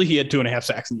 essentially, he had 2.5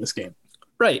 sacks in this game.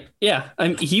 Right. Yeah.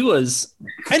 He was.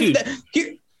 Dude,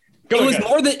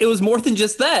 it was more than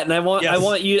just that, and I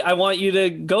want you to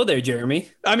go there, Jeremy.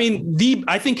 I mean,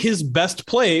 I think his best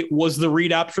play was the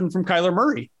read option from Kyler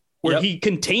Murray, where he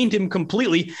contained him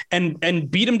completely and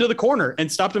beat him to the corner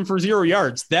and stopped him for 0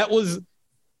 yards. That was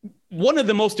one of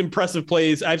the most impressive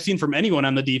plays I've seen from anyone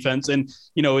on the defense. And,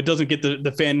 it doesn't get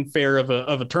the fanfare of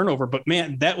a turnover, but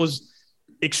man, that was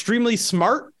extremely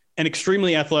smart and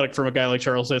extremely athletic from a guy like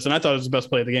Charles Harris. And I thought it was the best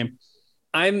play of the game.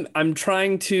 I'm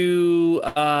trying to,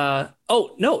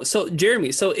 so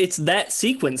Jeremy, so it's that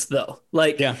sequence though.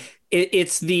 Like,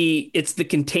 it's the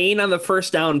contain on the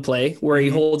first down play where he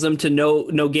holds them to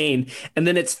no gain. And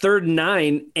then it's 3rd and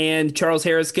 9 and Charles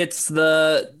Harris gets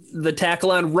the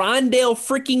tackle on Rondale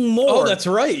freaking Moore. Oh, that's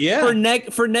right. Yeah. For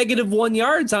 -1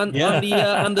 yards on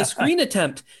the screen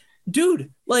attempt.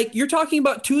 Dude, like, you're talking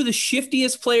about 2 of the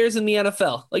shiftiest players in the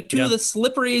NFL, like 2 of the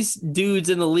slipperiest dudes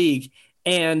in the league.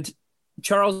 And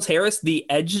Charles Harris, the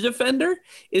edge defender,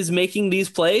 is making these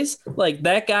plays. Like,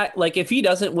 that guy, like, if he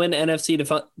doesn't win NFC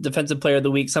Defensive Player of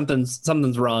the Week,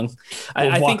 something's wrong.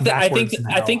 I think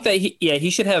that he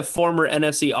should have former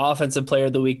NFC Offensive Player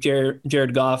of the Week,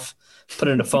 Jared Goff, put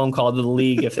in a phone call to the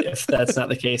league if that's not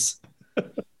the case.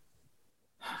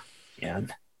 Yeah.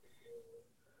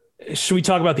 Should we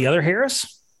talk about the other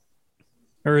Harris?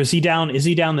 Or is he down?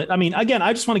 I mean, again,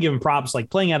 I just want to give him props.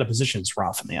 Like, playing out of position is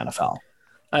rough in the NFL.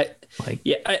 I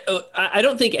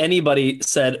don't think anybody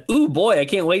said, "Ooh, boy, I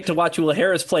can't wait to watch Will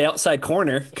Harris play outside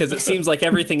corner," because it seems like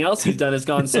everything else he's done has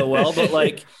gone so well. But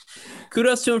like,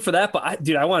 kudos to him for that. But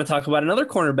I want to talk about another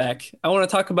cornerback. I want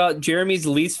to talk about Jeremy's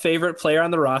least favorite player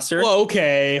on the roster. Well,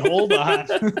 okay, hold on,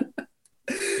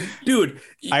 dude.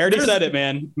 I already said it,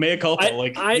 man. Mea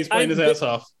culpa. He's playing his ass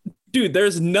off. Dude,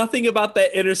 there's nothing about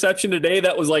that interception today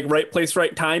that was like right place,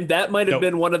 right time. That might have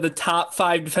been one of the top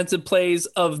 5 defensive plays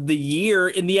of the year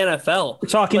in the NFL. We're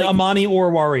talking Amani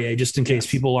Oruwariye, just in case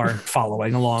people aren't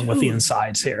following along with the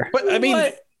insides here. But I mean,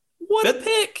 what a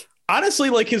pick. Honestly,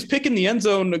 like, his pick in the end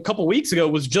zone a couple weeks ago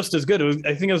was just as good.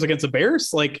 I think it was against the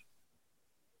Bears. Like,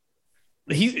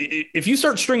 if you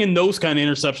start stringing those kind of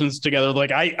interceptions together,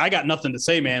 like, I got nothing to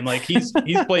say, man. Like, he's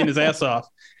playing his ass off.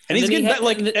 And he's getting that,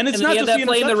 like, and it's not just that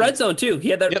play in the red zone too. He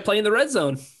had that play in the red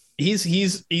zone.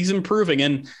 He's improving.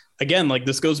 And again, like,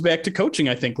 this goes back to coaching.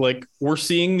 I think, like, we're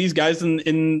seeing these guys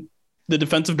in the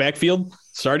defensive backfield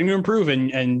starting to improve,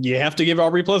 and you have to give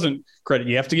Aubrey Pleasant credit.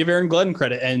 You have to give Aaron Glenn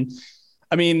credit. And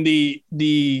I mean,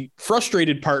 the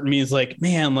frustrated part in me is like,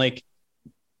 man, like,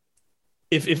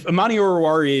 if Amani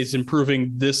Oruwariye is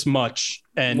improving this much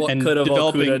and could have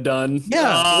developing, Okudah done?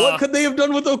 Yeah, what could they have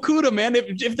done with Okudah, man?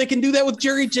 If they can do that with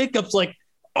Jerry Jacobs, like,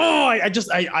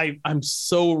 I'm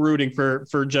so rooting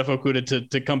for Jeff Okudah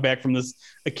to come back from this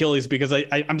Achilles, because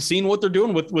I'm seeing what they're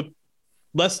doing with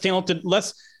less talented,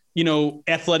 less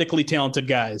athletically talented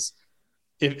guys.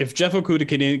 If Jeff Okudah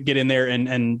can get in there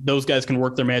and those guys can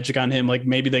work their magic on him, like,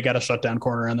 maybe they got a shutdown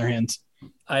corner on their hands.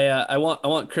 I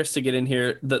want Chris to get in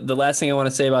here. The last thing I want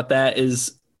to say about that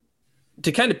is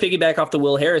to kind of piggyback off the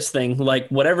Will Harris thing. Like,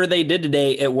 whatever they did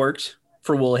today, it worked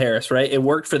for Will Harris, right? It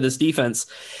worked for this defense.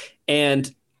 And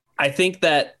I think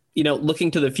that,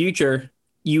 looking to the future,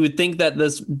 you would think that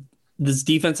this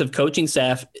defensive coaching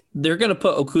staff, they're going to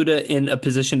put Okudah in a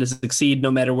position to succeed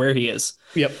no matter where he is.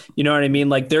 Yep. You know what I mean?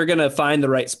 Like, they're going to find the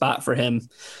right spot for him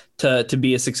to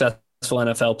be a successful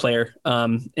NFL player.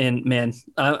 And man,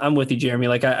 I'm with you, Jeremy.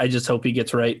 Like, I just hope he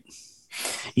gets right.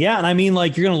 Yeah. And I mean,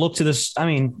 like, you're going to look to this. I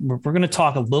mean, we're going to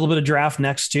talk a little bit of draft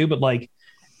next too, but like,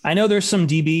 I know there's some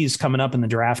DBs coming up in the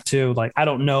draft too. Like, I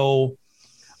don't know.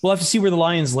 We'll have to see where the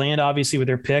Lions land, obviously, with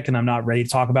their pick. And I'm not ready to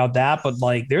talk about that, but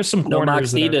like, there's some corners. No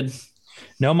mocks needed.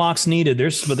 No mocks needed.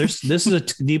 This is a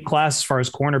deep class as far as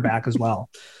cornerback as well.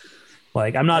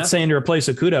 Like, I'm not saying to replace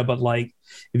Okudah, but like,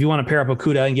 if you want to pair up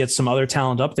Okudah and get some other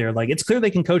talent up there, like, it's clear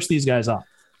they can coach these guys up.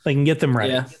 They can get them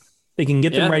ready. Yeah. They can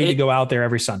get them ready to go out there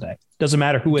every Sunday. Doesn't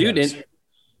matter who it is.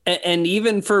 And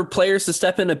even for players to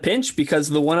step in a pinch, because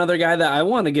the one other guy that I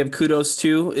want to give kudos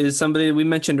to is somebody that we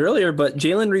mentioned earlier, but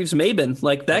Jalen Reeves-Maben.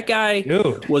 Like, that guy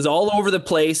was all over the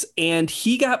place, and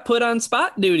he got put on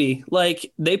spot duty.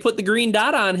 Like, they put the green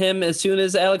dot on him as soon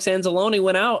as Alex Anzalone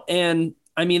went out. And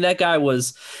I mean, that guy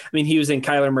was, he was in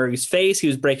Kyler Murray's face. He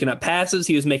was breaking up passes.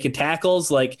 He was making tackles.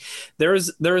 Like, there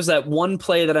was that one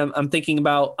play that I'm thinking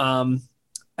about.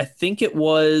 I think it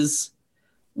was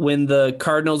when the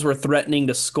Cardinals were threatening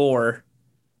to score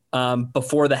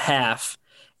before the half.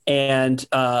 And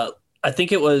I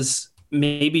think it was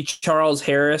maybe Charles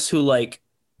Harris who like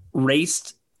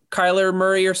raced Kyler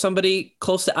Murray or somebody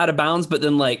close to out of bounds, but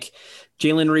then like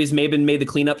Jalen Reeves-Maben made the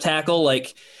cleanup tackle.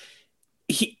 Like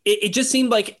it just seemed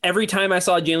like every time I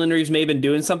saw Jalen Reeves-Maben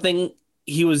doing something,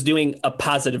 he was doing a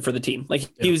positive for the team. Like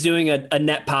he was doing a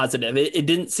net positive. It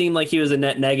didn't seem like he was a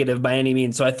net negative by any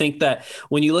means. So I think that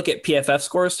when you look at PFF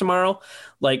scores tomorrow,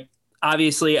 like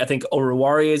obviously I think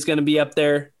Oruwariye is going to be up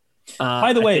there.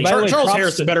 By the way, Charles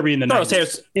Harris better be in the Charles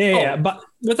Harris. Yeah, but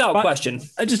without question.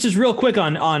 Just real quick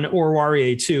on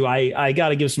Oruwariye too. I got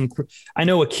to give some. I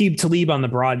know Aqib Talib on the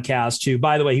broadcast too.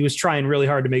 By the way, he was trying really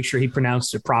hard to make sure he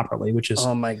pronounced it properly, which is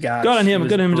oh my god, good on him.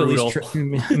 Good on him to at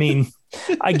least.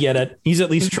 I get it. He's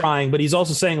at least trying, but he's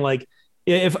also saying like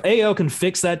if AO can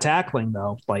fix that tackling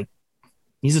though, like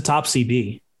he's a top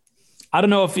CB. I don't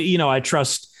know if I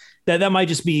trust. That might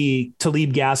just be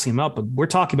Talib gassing him up, but we're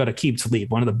talking about Aqib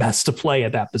Talib, one of the best to play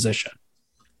at that position.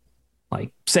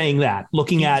 Like saying that,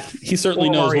 looking at he certainly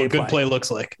knows what good play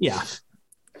looks like. Yeah,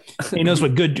 he knows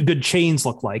what good chains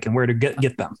look like and where to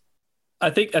get them. I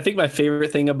think my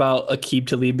favorite thing about Aqib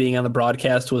Talib being on the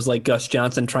broadcast was like Gus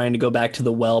Johnson trying to go back to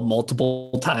the well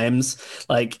multiple times,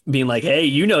 like being like, "Hey,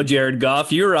 Jared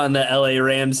Goff, you were on the LA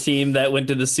Rams team that went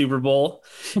to the Super Bowl,"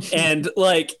 and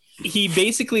like he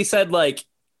basically said like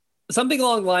something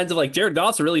along the lines of like, Jared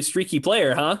Goff's a really streaky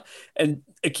player, huh? And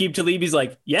Aqib Talib,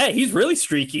 like, yeah, he's really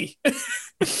streaky. And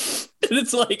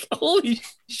it's like, holy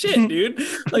shit, dude.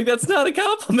 Like, that's not a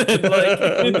compliment.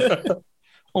 Like,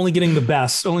 only getting the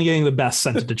best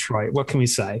sent to Detroit. What can we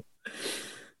say?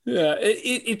 Yeah,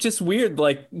 it's just weird,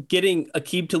 like getting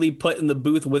Aqib Talib put in the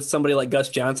booth with somebody like Gus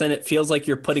Johnson. It feels like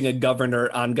you're putting a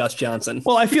governor on Gus Johnson.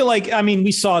 Well, I feel like,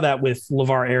 we saw that with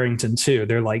LeVar Arrington too.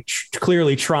 They're like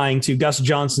clearly trying to. Gus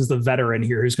Johnson's the veteran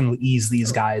here who's going to ease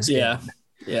these guys in.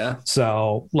 Yeah.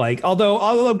 So like,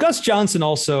 although Gus Johnson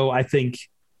also, I think,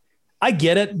 I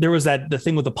get it. There was the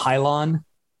thing with the pylon.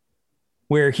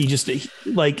 Where he just Aqib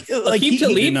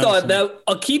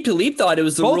Talib thought it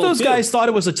was the both rule those too. guys thought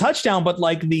it was a touchdown, but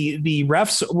like the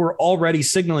refs were already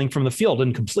signaling from the field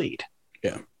incomplete.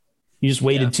 Yeah, you just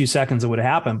waited 2 seconds, it would have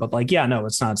happened. But like, no,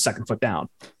 it's not second foot down.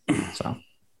 So,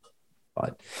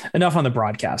 but enough on the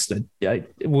broadcast.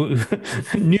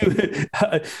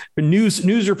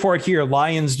 News report here: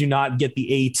 Lions do not get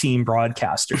the A-team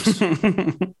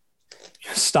broadcasters.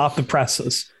 Stop the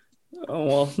presses. Oh,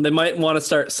 well, they might want to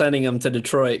start sending them to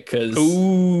Detroit because.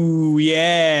 Ooh,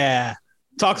 yeah.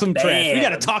 Talk some trash. We got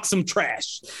to talk some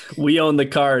trash. We own the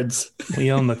Cards.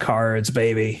 We own the Cards,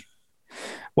 baby.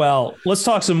 Well, let's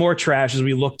talk some more trash as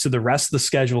we look to the rest of the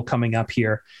schedule coming up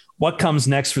here. What comes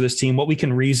next for this team? What we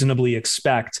can reasonably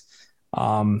expect.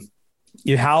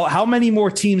 How many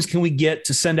more teams can we get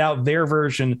to send out their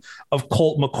version of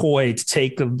Colt McCoy to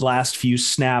take the last few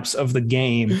snaps of the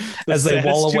game as they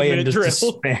wall away into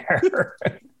despair?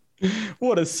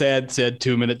 What a sad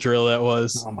 2-minute drill that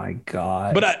was. Oh my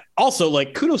God. But also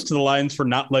like kudos to the Lions for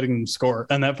not letting them score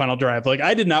on that final drive. Like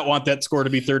I did not want that score to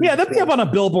be 30. Yeah, that'd be up on a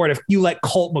billboard if you let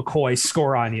Colt McCoy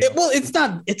score on you. It's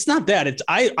not that.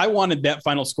 I wanted that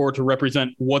final score to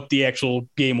represent what the actual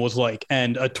game was like,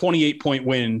 and a 28-point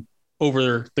win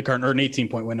over the Cardinals, or an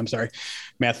 18-point win. I'm sorry.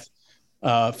 Math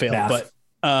failed. But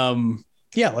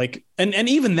like, and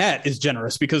even that is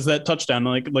generous because that touchdown,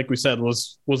 like we said,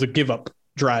 was a give up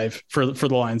drive for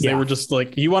the Lions. They were just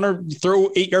like, you want to throw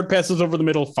 8-yard passes over the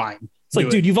middle? Fine. It's like,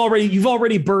 dude, you've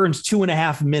already burned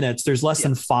 2.5 minutes. There's less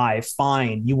than 5.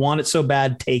 Fine. You want it so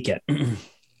bad, take it.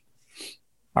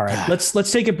 All right,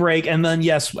 let's take a break. And then,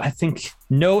 yes, I think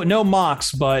no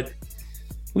mocks, but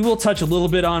we will touch a little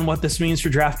bit on what this means for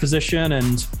draft position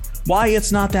and why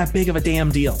it's not that big of a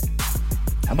damn deal.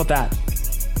 How about that?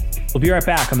 We'll be right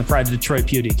back on the Pride of Detroit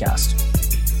PODcast.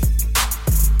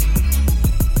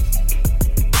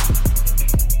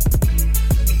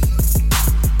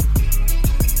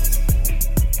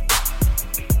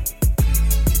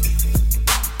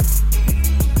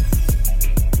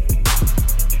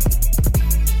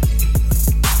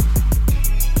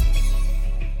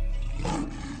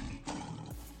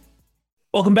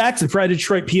 Welcome back to the Pride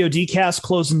Detroit POD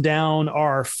closing down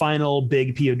our final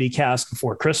big POD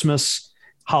before Christmas.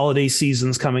 Holiday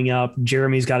season's coming up.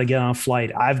 Jeremy's got to get on a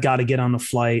flight. I've got to get on the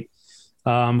flight.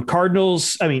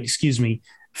 Falcons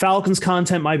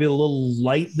content might be a little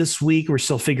light this week. We're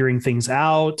still figuring things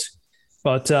out.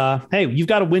 But hey, you've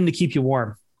got a win to keep you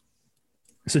warm.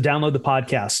 So download the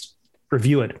podcast,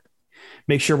 review it.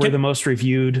 Make sure we're the most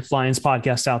reviewed Lions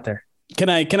podcast out there. Can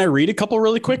I read a couple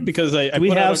really quick? Because I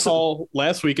put out a call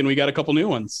last week and we got a couple new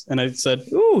ones. And I said,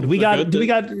 ooh, we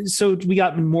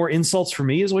got more insults for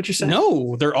me is what you're saying?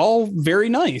 No, they're all very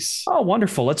nice. Oh,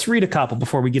 wonderful. Let's read a couple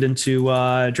before we get into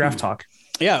draft talk.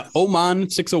 Yeah. Oman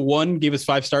 601 gave us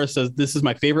 5 stars, says, this is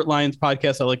my favorite Lions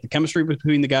podcast. I like the chemistry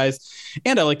between the guys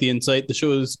and I like the insight. The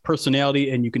show's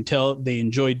personality, and you can tell they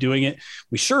enjoy doing it.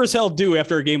 We sure as hell do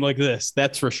after a game like this.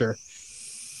 That's for sure.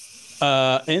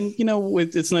 And you know,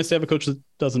 it's nice to have a coach that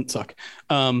doesn't suck.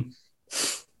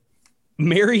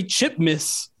 Mary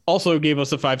Chipmiss also gave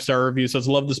us a 5-star review. Says,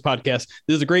 love this podcast.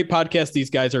 This is a great podcast.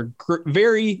 These guys are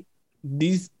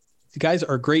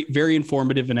great, very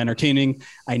informative and entertaining.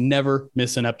 I never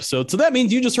miss an episode. So that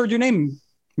means you just heard your name,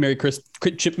 Mary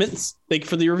Chipmiss. Thank you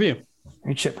for the review.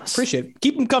 Mary Chipmiss. Appreciate it.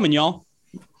 Keep them coming, y'all.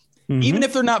 Mm-hmm. Even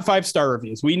if they're not 5-star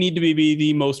reviews, we need to be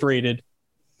the most rated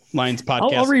Lions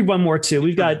podcast. I'll read one more too.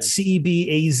 We've got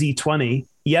CEBAZ20.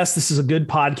 Yes, this is a good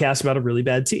podcast about a really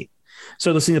bad team.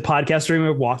 So listening to the podcast during my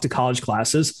walk to college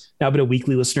classes. Now I've been a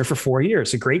weekly listener for 4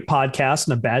 years. A great podcast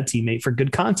and a bad teammate for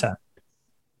good content.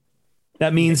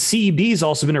 That means CEB's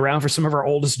also been around for some of our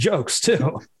oldest jokes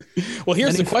too. Well,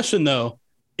 here's the question though.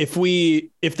 If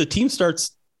the team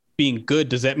starts being good,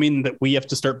 does that mean that we have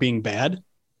to start being bad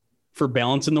for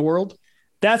balance in the world?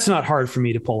 That's not hard for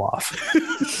me to pull off.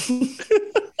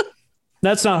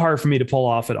 That's not hard for me to pull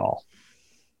off at all.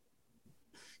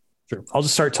 Sure. I'll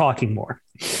just start talking more.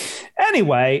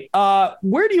 Anyway,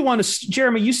 where do you want to,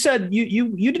 Jeremy, you said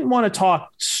you didn't want to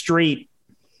talk straight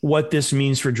what this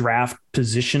means for draft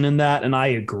position in that. And I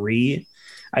agree.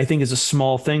 I think it's a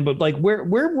small thing, but like, where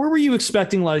were you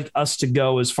expecting like us to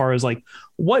go as far as like,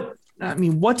 what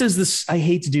does this, I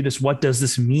hate to do this. What does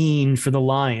this mean for the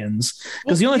Lions?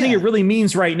 Because the only thing it really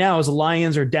means right now is the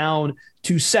Lions are down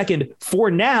to second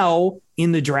for now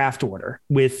in the draft order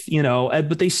with,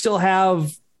 but they still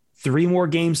have 3 more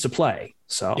games to play.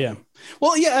 So, yeah.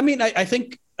 Well, yeah, I mean, I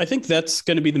think that's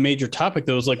going to be the major topic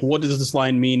though, is like, what does this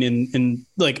line mean in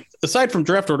like, aside from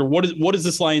draft order, what does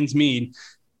this Lions mean?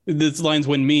 This Lions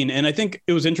win mean? And I think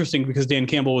it was interesting because Dan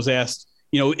Campbell was asked,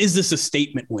 is this a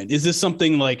statement win? Is this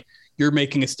something like you're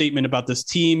making a statement about this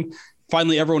team?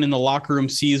 Finally, everyone in the locker room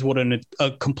sees what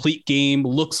a complete game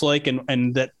looks like,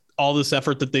 and that all this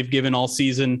effort that they've given all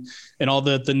season and all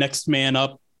the next man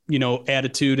up,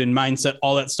 attitude and mindset,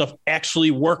 all that stuff actually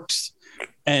works,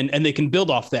 and they can build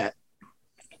off that.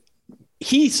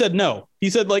 He said no.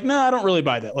 He said like, no, I don't really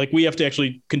buy that. Like, we have to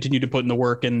actually continue to put in the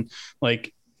work, and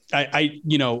like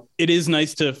it is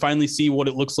nice to finally see what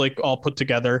it looks like all put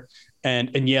together.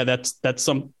 And yeah, that's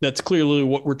clearly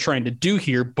what we're trying to do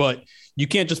here, but you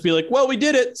can't just be like, well, we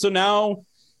did it, so now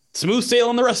smooth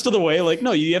sailing the rest of the way. Like,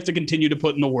 no, you have to continue to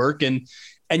put in the work, and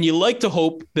you like to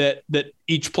hope that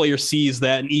each player sees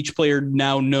that, and each player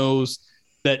now knows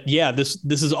that, yeah, this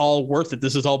is all worth it.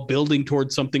 This is all building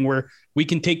towards something where we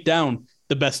can take down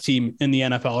the best team in the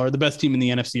NFL or the best team in the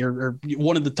NFC or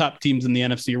one of the top teams in the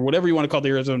NFC or whatever you want to call the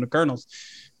Arizona Cardinals.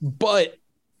 But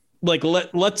like,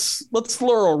 let's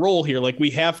slow a roll here. Like, we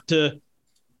have to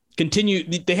continue.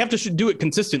 They have to do it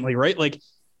consistently, right? Like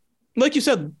you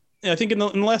said, I think in the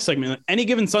last segment, any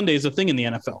given Sunday is a thing in the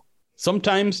NFL.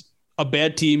 Sometimes a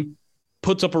bad team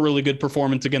puts up a really good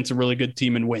performance against a really good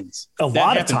team and wins. A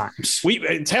lot of times.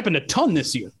 It's happened a ton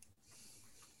this year.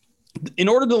 In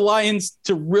order for the Lions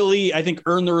to really, I think,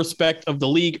 earn the respect of the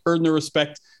league, earn the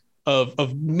respect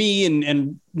of me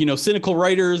and cynical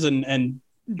writers and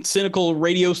cynical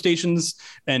radio stations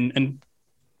and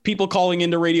people calling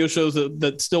into radio shows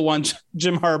that still want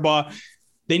Jim Harbaugh,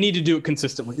 they need to do it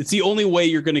consistently. It's the only way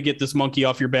you're going to get this monkey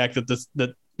off your back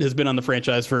that has been on the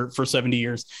franchise for 70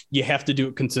 years. You have to do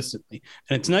it consistently.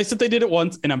 And it's nice that they did it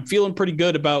once, and I'm feeling pretty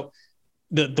good about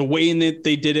the way in that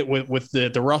they did it with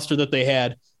the roster that they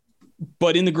had.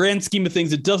 But in the grand scheme of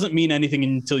things, it doesn't mean anything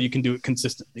until you can do it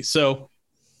consistently. So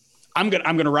I'm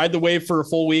gonna ride the wave for a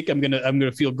full week. I'm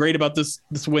gonna feel great about this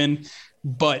win,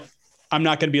 but I'm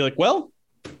not gonna be like, well,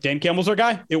 Dan Campbell's our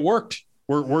guy. It worked.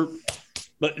 We're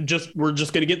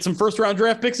just gonna get some first round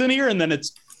draft picks in here, and then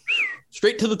it's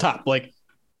straight to the top. Like,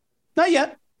 not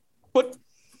yet, but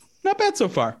not bad so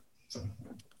far.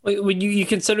 When you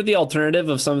consider the alternative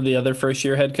of some of the other first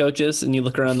year head coaches and you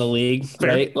look around the league,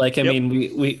 right? Like, I mean,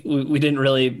 we didn't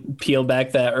really peel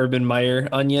back that Urban Meyer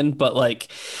onion, but like,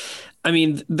 I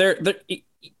mean,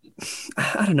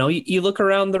 I don't know. You look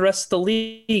around the rest of the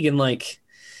league and like,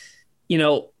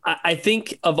 I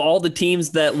think of all the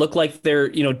teams that look like they're,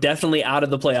 definitely out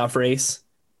of the playoff race,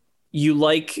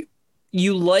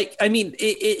 I mean,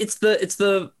 it's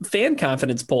the fan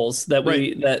confidence polls that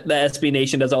that the SB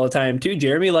Nation does all the time too,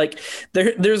 Jeremy. Like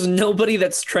there's nobody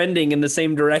that's trending in the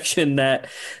same direction that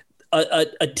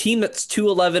a team that's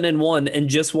 2-11-1 and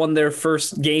just won their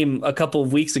first game a couple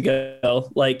of weeks ago.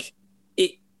 Like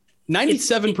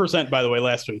 97%, by the way,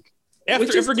 last week.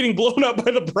 After getting blown up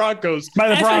by the Broncos.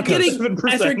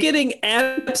 After getting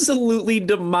absolutely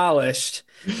demolished,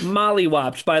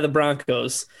 mollywopped by the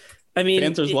Broncos. I mean,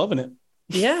 Panthers loving it.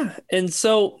 Yeah. And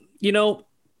so,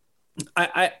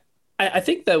 I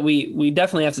think that we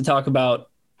definitely have to talk about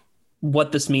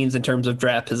what this means in terms of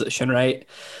draft position, right?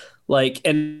 Like,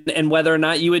 and whether or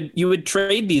not you would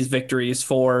trade these victories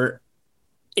for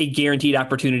a guaranteed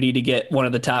opportunity to get one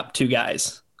of the top two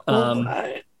guys.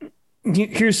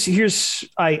 Here's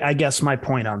I guess my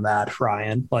point on that,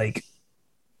 Ryan. Like,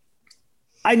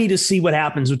 I need to see what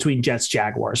happens between Jets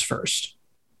Jaguars first.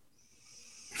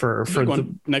 For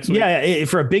next week. Yeah,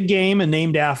 for a big game and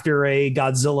named after a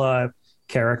Godzilla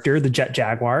character, the Jet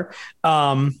Jaguar.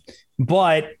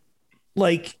 But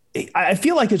like, I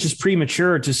feel like it's just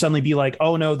premature to suddenly be like,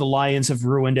 oh no, the Lions have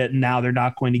ruined it, and now they're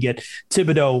not going to get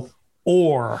Thibodeau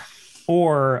or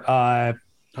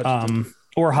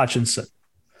Hutchinson.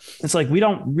 It's like, we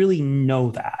don't really know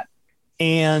that.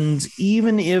 And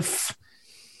even if,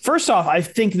 first off, I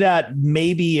think that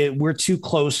maybe we're too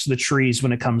close to the trees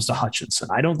when it comes to Hutchinson.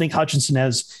 I don't think Hutchinson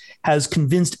has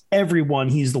convinced everyone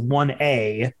he's the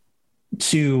 1A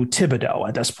to Thibodeau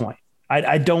at this point.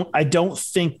 I don't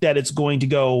think that it's going to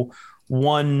go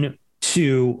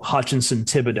 1-2 Hutchinson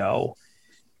Thibodeau,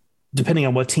 depending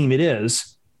on what team it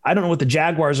is. I don't know what the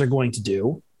Jaguars are going to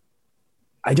do.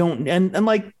 I don't, and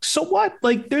like, so what?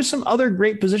 Like, there's some other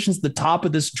great positions at the top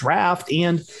of this draft,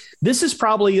 and this is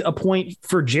probably a point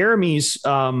for Jeremy's.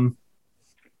 I'll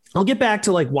get back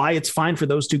to like why it's fine for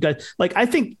those two guys. Like, I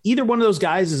think either one of those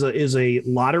guys is a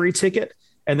lottery ticket,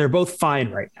 and they're both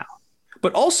fine right now.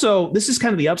 But also, this is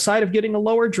kind of the upside of getting a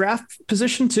lower draft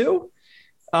position too,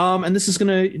 and this is going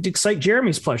to excite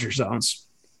Jeremy's pleasure zones.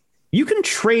 You can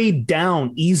trade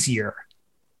down easier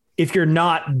if you're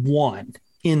not one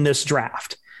in this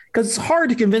draft, because it's hard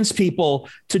to convince people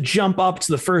to jump up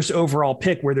to the first overall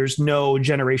pick where there's no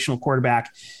generational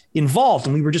quarterback involved.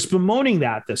 And we were just bemoaning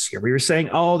that this year. We were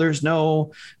saying, oh, there's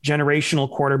no generational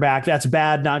quarterback. That's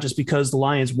bad, not just because the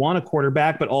Lions want a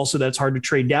quarterback, but also that's hard to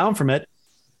trade down from it.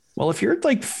 Well, if you're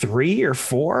like 3 or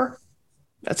 4,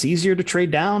 that's easier to trade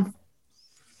down.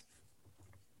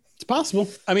 It's possible.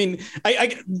 I mean,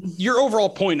 your overall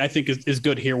point, I think, is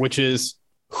good here, which is,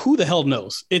 who the hell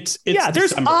knows? It's there's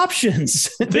December.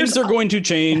 Options. Things are going to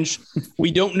change.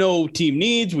 We don't know team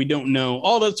needs. We don't know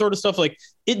all that sort of stuff. Like,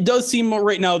 it does seem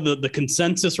right now, the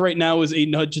consensus right now is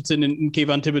Aiden Hutchinson and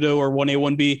Kayvon Thibodeau are 1A,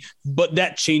 1B, but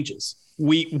that changes.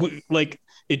 We like,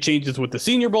 it changes with the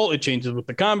Senior Bowl. It changes with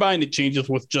the Combine. It changes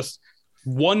with just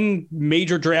one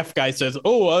major draft guy says,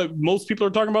 most people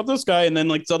are talking about this guy. And then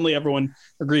like suddenly everyone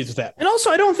agrees with that. And also,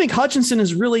 I don't think Hutchinson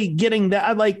is really getting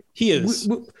that. Like, he is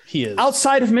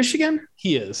outside of Michigan.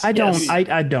 He is. I don't.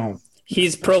 I don't.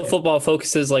 He's Pro Football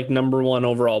Focus's like number 1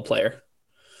 overall player.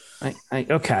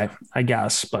 Okay, I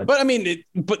guess, but I mean,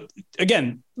 but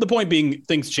again, the point being,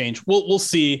 things change. We'll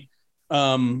see.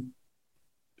 And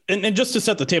just to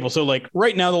set the table. So like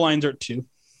right now the Lions are at 2.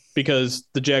 Because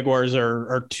the Jaguars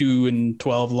are 2-12.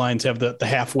 The Lions have the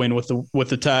half win with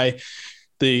the tie.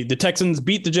 The Texans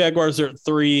beat the Jaguars. They're at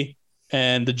 3,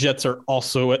 and the Jets are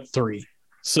also at 3.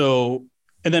 So,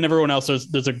 and then everyone else,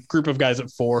 there's a group of guys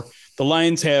at 4. The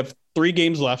Lions have 3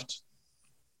 games left.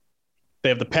 They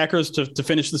have the Packers to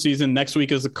finish the season. Next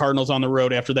week is the Cardinals on the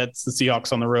road. After that, it's the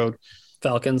Seahawks on the road.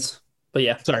 Falcons. But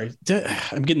yeah, sorry,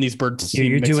 I'm getting these birds.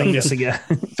 You're doing this again.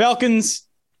 Falcons,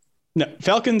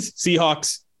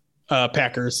 Seahawks.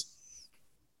 Packers.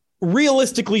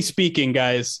 Realistically speaking,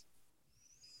 guys,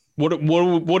 what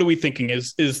are we thinking?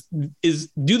 Is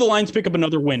do the Lions pick up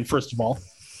another win? First of all,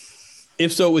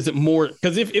 if so, is it more?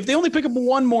 Because if they only pick up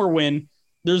one more win,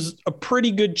 there's a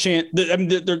pretty good chance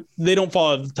that they don't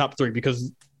fall out of the top 3 because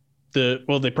they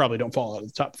probably don't fall out of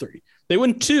the top 3. They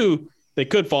win 2, they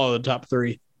could fall out of the top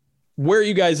 3. Where are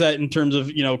you guys at in terms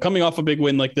of coming off a big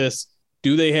win like this?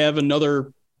 Do they have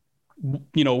another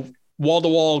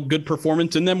wall-to-wall good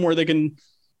performance in them where they can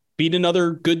beat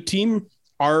another good team?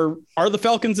 are the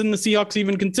Falcons and the Seahawks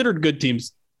even considered good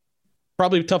teams?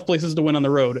 Probably tough places to win on the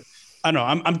road. I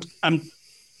don't know.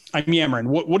 I'm yammering.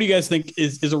 What do you guys think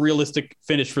is a realistic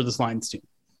finish for this Lions team?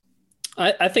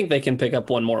 I think they can pick up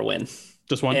one more win.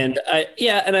 Just one? And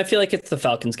I feel like it's the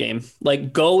Falcons game.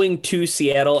 Like going to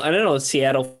Seattle, and I know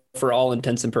Seattle for all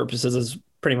intents and purposes is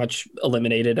pretty much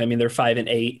eliminated. I mean, they're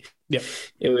 5-8. Yep.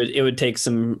 It would take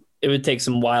some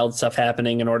wild stuff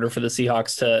happening in order for the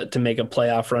Seahawks to make a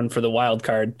playoff run for the wild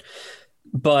card.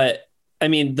 But I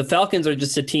mean, the Falcons are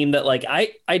just a team that like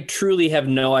I truly have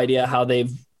no idea how they've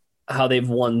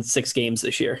won 6 games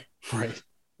this year. Right.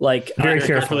 Like very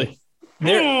carefully.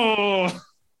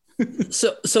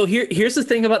 So here's the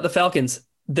thing about the Falcons.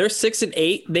 They're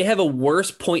 6-8. They have a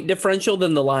worse point differential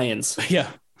than the Lions.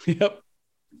 Yeah. Yep.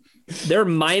 They're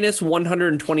minus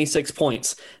 126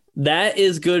 points. That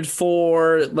is good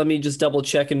for, let me just double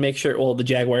check and make sure. Well, the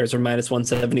Jaguars are minus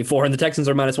 174 and the Texans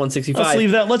are minus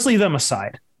 165. Let's leave them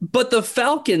aside. But the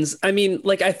Falcons, I mean,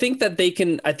 like, I think that they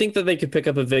could pick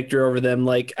up a victory over them.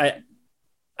 Like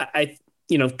I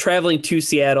traveling to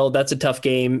Seattle, that's a tough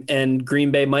game, and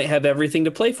Green Bay might have everything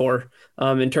to play for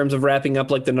in terms of wrapping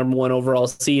up like the number 1 overall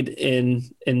seed in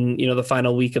the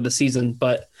final week of the season.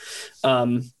 But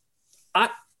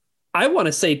I want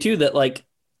to say too that like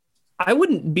I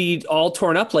wouldn't be all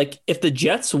torn up. Like if the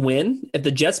Jets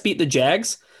beat the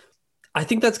Jags, I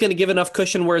think that's going to give enough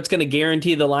cushion where it's going to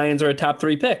guarantee the Lions are a top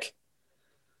 3 pick.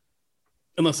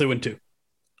 Unless they win 2.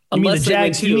 You mean the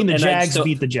Jags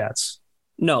beat the Jets?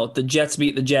 No, the Jets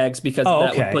beat the Jags because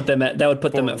that would put them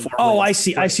at 4 wins. Oh, I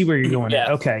see where you're going.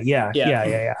 Yeah. Okay.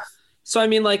 Yeah. So I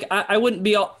mean, like, I wouldn't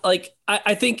be all like,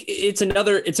 I think it's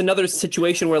another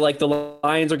situation where like the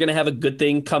Lions are going to have a good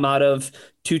thing come out of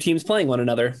 2 teams playing one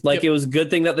another. Like It was a good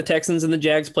thing that the Texans and the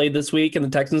Jags played this week, and the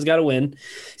Texans got a win.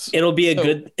 It'll be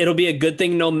a good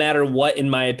thing no matter what, in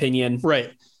my opinion.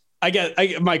 Right.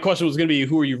 My question was going to be,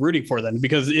 who are you rooting for then?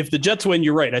 Because if the Jets win,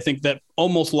 you're right. I think that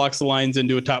almost locks the Lions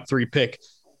into a top 3 pick.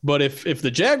 But if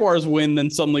the Jaguars win, then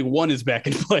suddenly 1 is back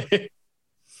in play.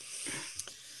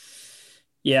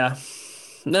 Yeah.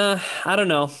 Nah, I don't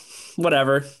know.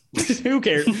 Whatever. Who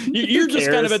cares? You're just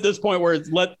kind of at this point where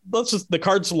let's just, the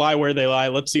cards lie where they lie.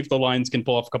 Let's see if the Lions can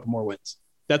pull off a couple more wins.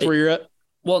 That's where you're at?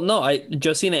 Well, no,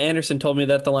 Josina Anderson told me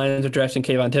that the Lions are drafting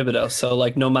Kayvon Thibodeau. So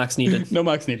like no mocks needed. No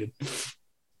mocks needed.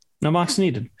 No mocks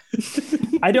needed.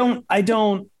 I don't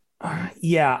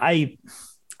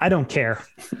care.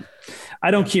 I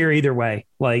don't care either way.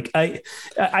 Like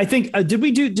I think did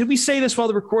we say this while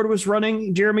the recorder was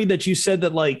running, Jeremy, that you said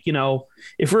that, like,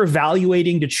 if we're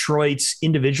evaluating Detroit's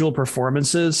individual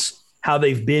performances, how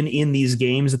they've been in these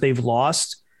games that they've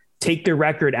lost, take their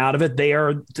record out of it, they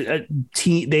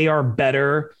are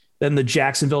better than the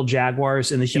Jacksonville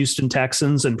Jaguars and the Houston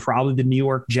Texans and probably the New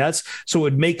York Jets. So it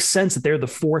would make sense that they're the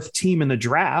 4th team in the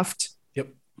draft. Yep.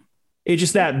 It's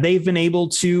just that they've been able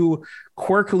to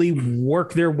quirkily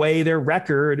work their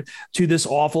record to this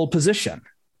awful position.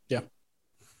 Yeah.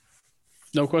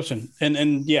 No question.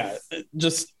 And yeah,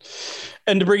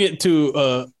 and to bring it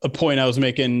to a point I was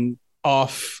making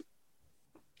off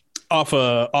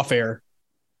air,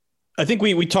 I think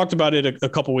we talked about it a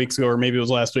couple weeks ago, or maybe it was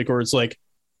last week, where it's like,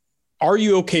 are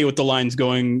you okay with the Lions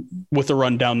going with a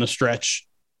run down the stretch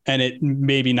and it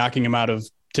maybe knocking them out of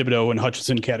Thibodeau and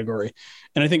Hutchinson category?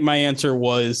 And I think my answer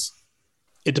was,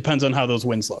 it depends on how those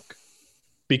wins look.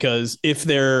 Because if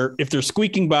they're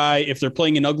squeaking by, if they're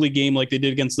playing an ugly game like they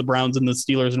did against the Browns and the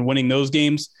Steelers and winning those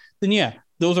games, then yeah,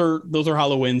 those are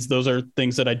hollow wins. Those are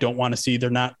things that I don't want to see. They're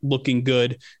not looking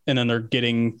good, and then they're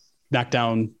getting knocked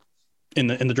down in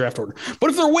the draft order.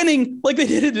 But if they're winning like they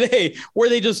did today, where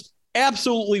they just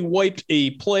absolutely wiped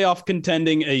a playoff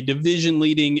contending, a division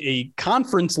leading, a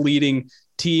conference leading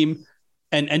team,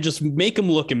 and just make them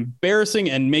look embarrassing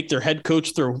and make their head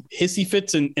coach throw hissy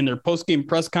fits in their post-game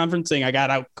press conference saying, I got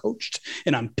out coached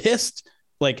and I'm pissed.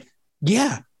 Like,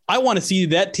 yeah, I want to see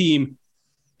that team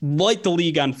light the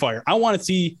league on fire. I want to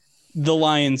see the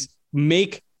Lions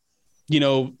make,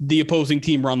 the opposing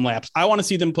team run laps. I want to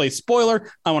see them play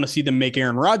spoiler. I want to see them make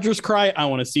Aaron Rodgers cry. I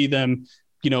want to see them,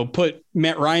 put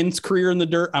Matt Ryan's career in the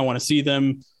dirt. I want to see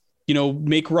them,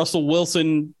 make Russell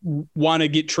Wilson want to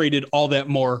get traded all that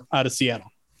more out of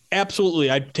Seattle. Absolutely.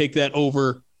 I'd take that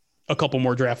over a couple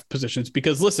more draft positions,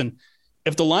 because listen,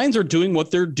 if the Lions are doing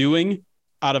what they're doing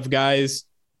out of guys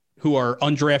who are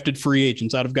undrafted free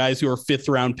agents, out of guys who are 5th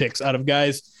round picks, out of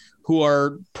guys who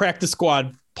are practice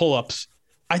squad pull-ups,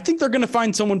 I think they're going to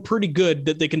find someone pretty good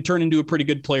that they can turn into a pretty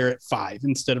good player at 5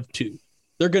 instead of 2.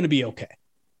 They're going to be okay.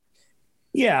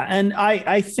 Yeah. And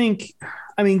I think,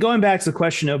 going back to the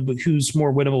question of who's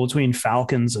more winnable between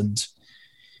Falcons and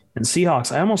and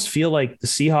Seahawks. I almost feel like the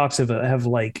Seahawks have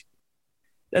like,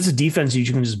 that's a defense you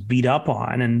can just beat up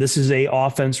on. And this is a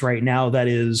offense right now that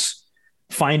is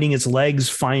finding its legs,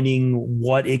 finding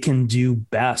what it can do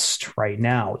best right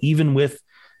now, even with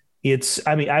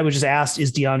I was just asked,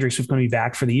 is DeAndre Swift going to be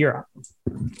back for the year?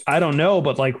 I don't know,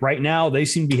 but like right now they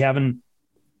seem to be having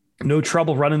no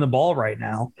trouble running the ball right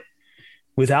now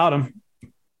without him.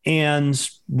 And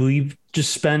we've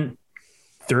just spent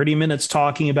 30 minutes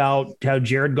talking about how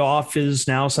Jared Goff is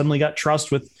now suddenly got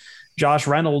trust with Josh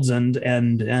Reynolds and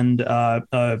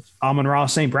Amon-Ra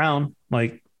St. Brown.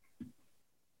 Like,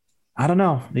 I don't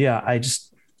know. Yeah,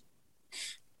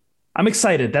 I'm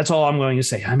excited. That's all I'm going to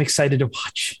say. I'm excited to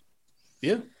watch.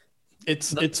 Yeah.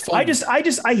 It's fun. I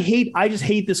just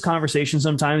hate this conversation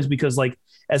sometimes because like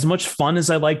as much fun as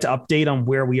I like to update on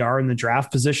where we are in the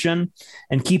draft position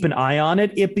and keep an eye on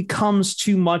it, it becomes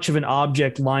too much of an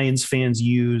object Lions fans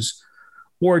use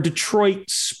or Detroit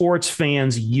sports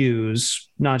fans use,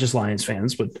 not just Lions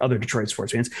fans, but other Detroit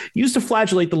sports fans use to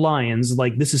flagellate the Lions.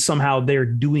 Like this is somehow they're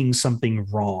doing something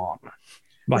wrong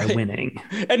by winning.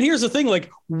 And here's the thing,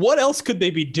 like, what else could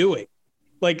they be doing?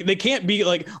 Like, they can't be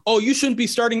like, oh, you shouldn't be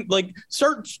starting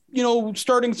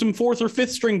some fourth or fifth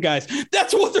string guys.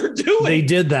 That's what they're doing. They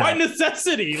did that by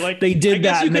necessity. Like they did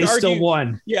that and they still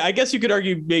won. Yeah. I guess you could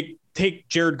argue, take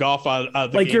Jared Goff out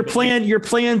of the like game. your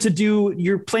plan to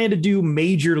do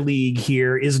major league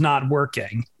here is not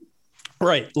working.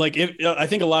 Right. Like I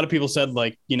think a lot of people said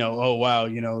like, oh, wow,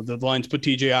 the Lions put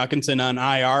TJ Hawkinson on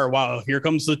IR. Wow. Here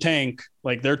comes the tank.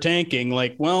 Like they're tanking.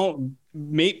 Like, well,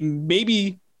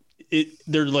 maybe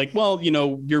they're like, well,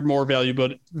 you're more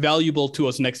valuable to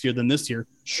us next year than this year.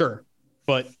 Sure.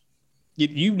 But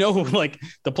like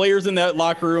the players in that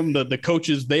locker room, the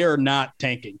coaches, they are not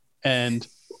tanking. And,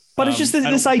 but it's just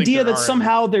this idea that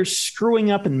somehow they're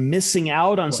screwing up and missing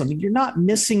out on something. You're not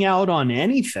missing out on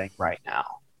anything right now.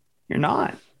 You're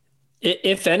not.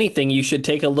 If anything, you should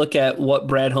take a look at what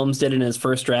Brad Holmes did in his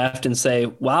first draft and say,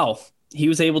 wow, he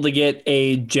was able to get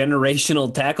a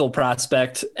generational tackle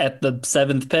prospect at the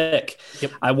 7th pick.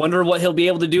 Yep. I wonder what he'll be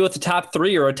able to do with the top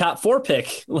 3 or a top 4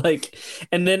 pick. Like,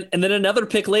 and then another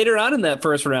pick later on in that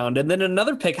first round, and then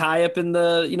another pick high up in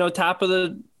the, top of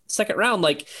the second round.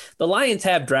 Like the Lions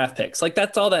have draft picks. Like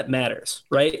that's all that matters,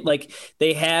 right? Like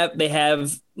they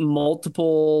have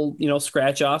multiple,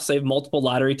 scratch offs. They have multiple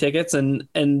lottery tickets. And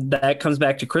that comes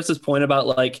back to Chris's point about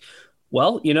like,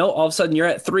 well, all of a sudden you're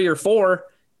at 3 or 4.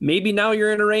 Maybe now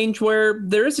you're in a range where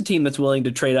there is a team that's willing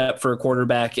to trade up for a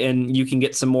quarterback and you can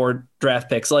get some more draft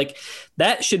picks. Like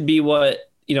that should be what,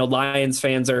 Lions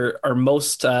fans are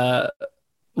most,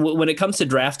 when it comes to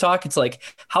draft talk, it's like,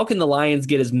 how can the Lions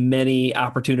get as many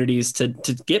opportunities to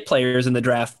get players in the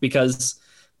draft? Because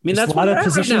that's a lot of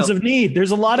positions of need. There's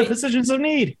a lot of positions of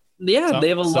need. Yeah. They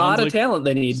have a lot of talent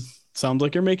they need. Sounds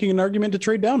like you're making an argument to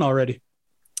trade down already.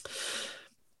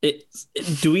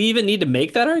 Do we even need to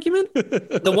make that argument?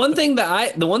 The one thing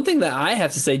that I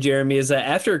have to say, Jeremy, is that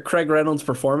after Craig Reynolds'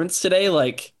 performance today,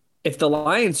 like if the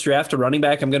Lions draft a running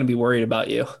back, I'm going to be worried about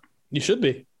you. You should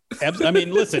be. I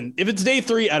mean, listen, if it's day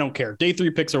 3, I don't care. Day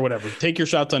 3 picks or whatever. Take your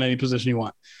shots on any position you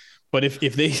want. But if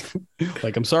they,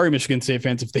 like, I'm sorry, Michigan State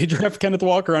fans, if they draft Kenneth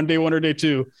Walker on day 1 or day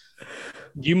 2,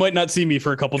 you might not see me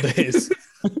for a couple days.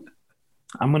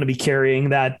 I'm going to be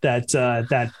carrying that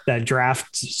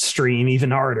draft stream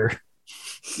even harder.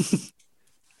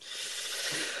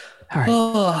 All right.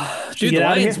 Oh, dude, the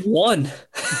Lions won.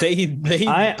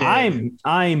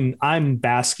 I'm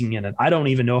basking in it. I don't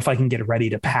even know if I can get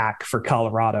ready to pack for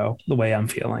Colorado the way I'm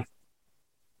feeling.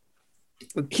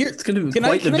 Here, it's going to be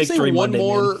quite the victory. Can I say one Monday,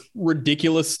 more man.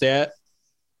 ridiculous stat?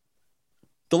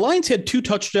 The Lions had 2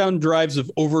 touchdown drives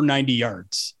of over 90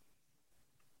 yards.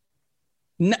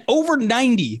 Over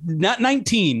 90, not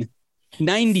 19.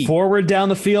 90. Forward down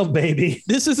the field, baby.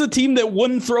 This is a team that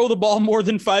wouldn't throw the ball more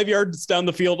than 5 yards down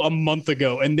the field a month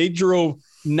ago, and they drove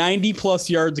 90-plus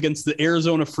yards against the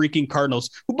Arizona freaking Cardinals,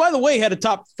 who, by the way, had a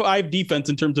top 5 defense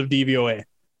in terms of DVOA.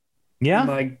 Yeah.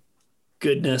 My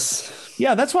goodness.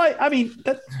 Yeah, that's why,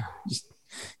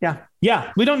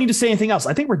 yeah. We don't need to say anything else.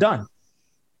 I think we're done.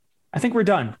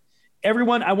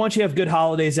 Everyone, I want you to have good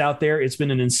holidays out there. It's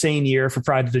been an insane year for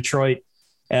Pride of Detroit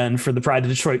and for the Pride of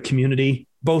Detroit community.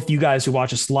 Both you guys who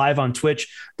watch us live on Twitch,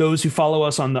 those who follow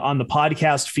us on the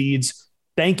podcast feeds,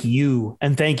 thank you.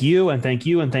 And thank you. And thank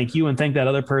you. And thank you. And thank that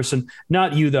other person.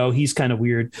 Not you though. He's kind of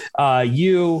weird.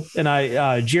 You and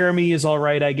I, Jeremy is all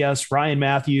right, I guess. Ryan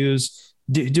Matthews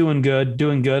doing good.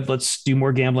 Let's do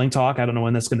more gambling talk. I don't know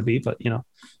when that's going to be, but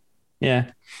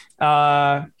yeah.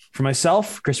 For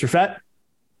myself, Chris Raffett.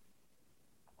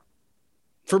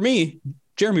 For me,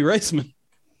 Jeremy Reisman.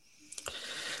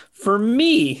 For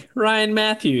me, Ryan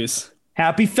Matthews.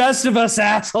 Happy Festivus,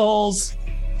 assholes!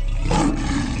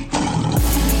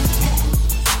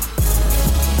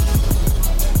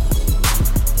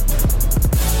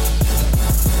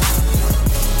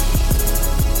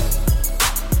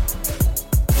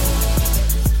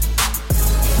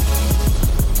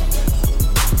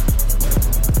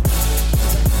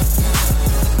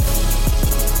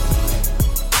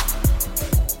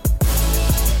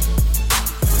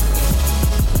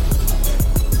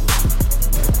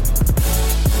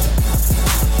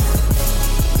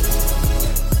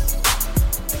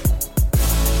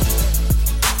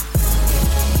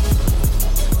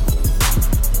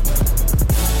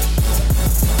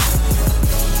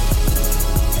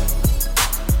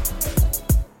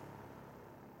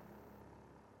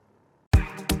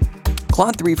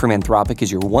 Claude 3 from Anthropic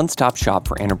is your one-stop shop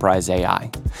for enterprise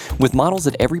AI. With models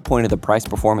at every point of the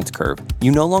price-performance curve,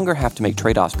 you no longer have to make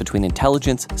trade-offs between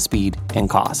intelligence, speed, and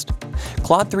cost.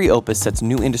 Claude 3 Opus sets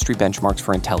new industry benchmarks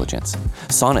for intelligence.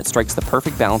 Sonnet strikes the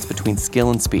perfect balance between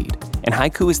skill and speed. And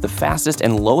Haiku is the fastest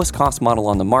and lowest-cost model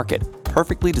on the market,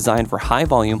 perfectly designed for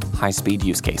high-volume, high-speed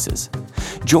use cases.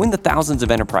 Join the thousands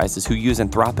of enterprises who use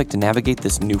Anthropic to navigate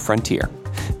this new frontier.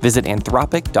 Visit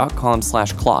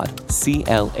anthropic.com/Claude,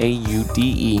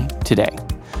 CLAUDE, today.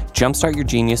 Jumpstart your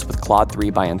genius with Claude 3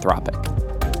 by Anthropic.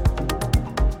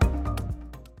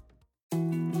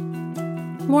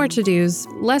 More to-dos,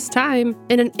 less time,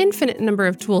 and an infinite number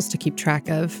of tools to keep track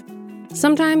of.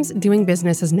 Sometimes doing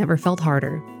business has never felt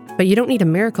harder, but you don't need a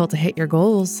miracle to hit your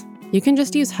goals. You can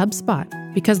just use HubSpot,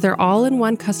 because their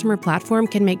all-in-one customer platform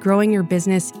can make growing your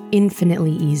business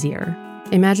infinitely easier.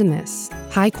 Imagine this: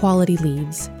 high-quality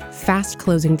leads, fast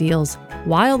closing deals,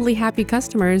 wildly happy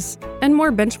customers, and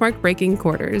more benchmark-breaking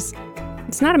quarters.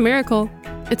 It's not a miracle,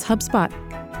 it's HubSpot.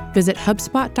 Visit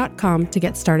HubSpot.com to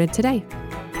get started today.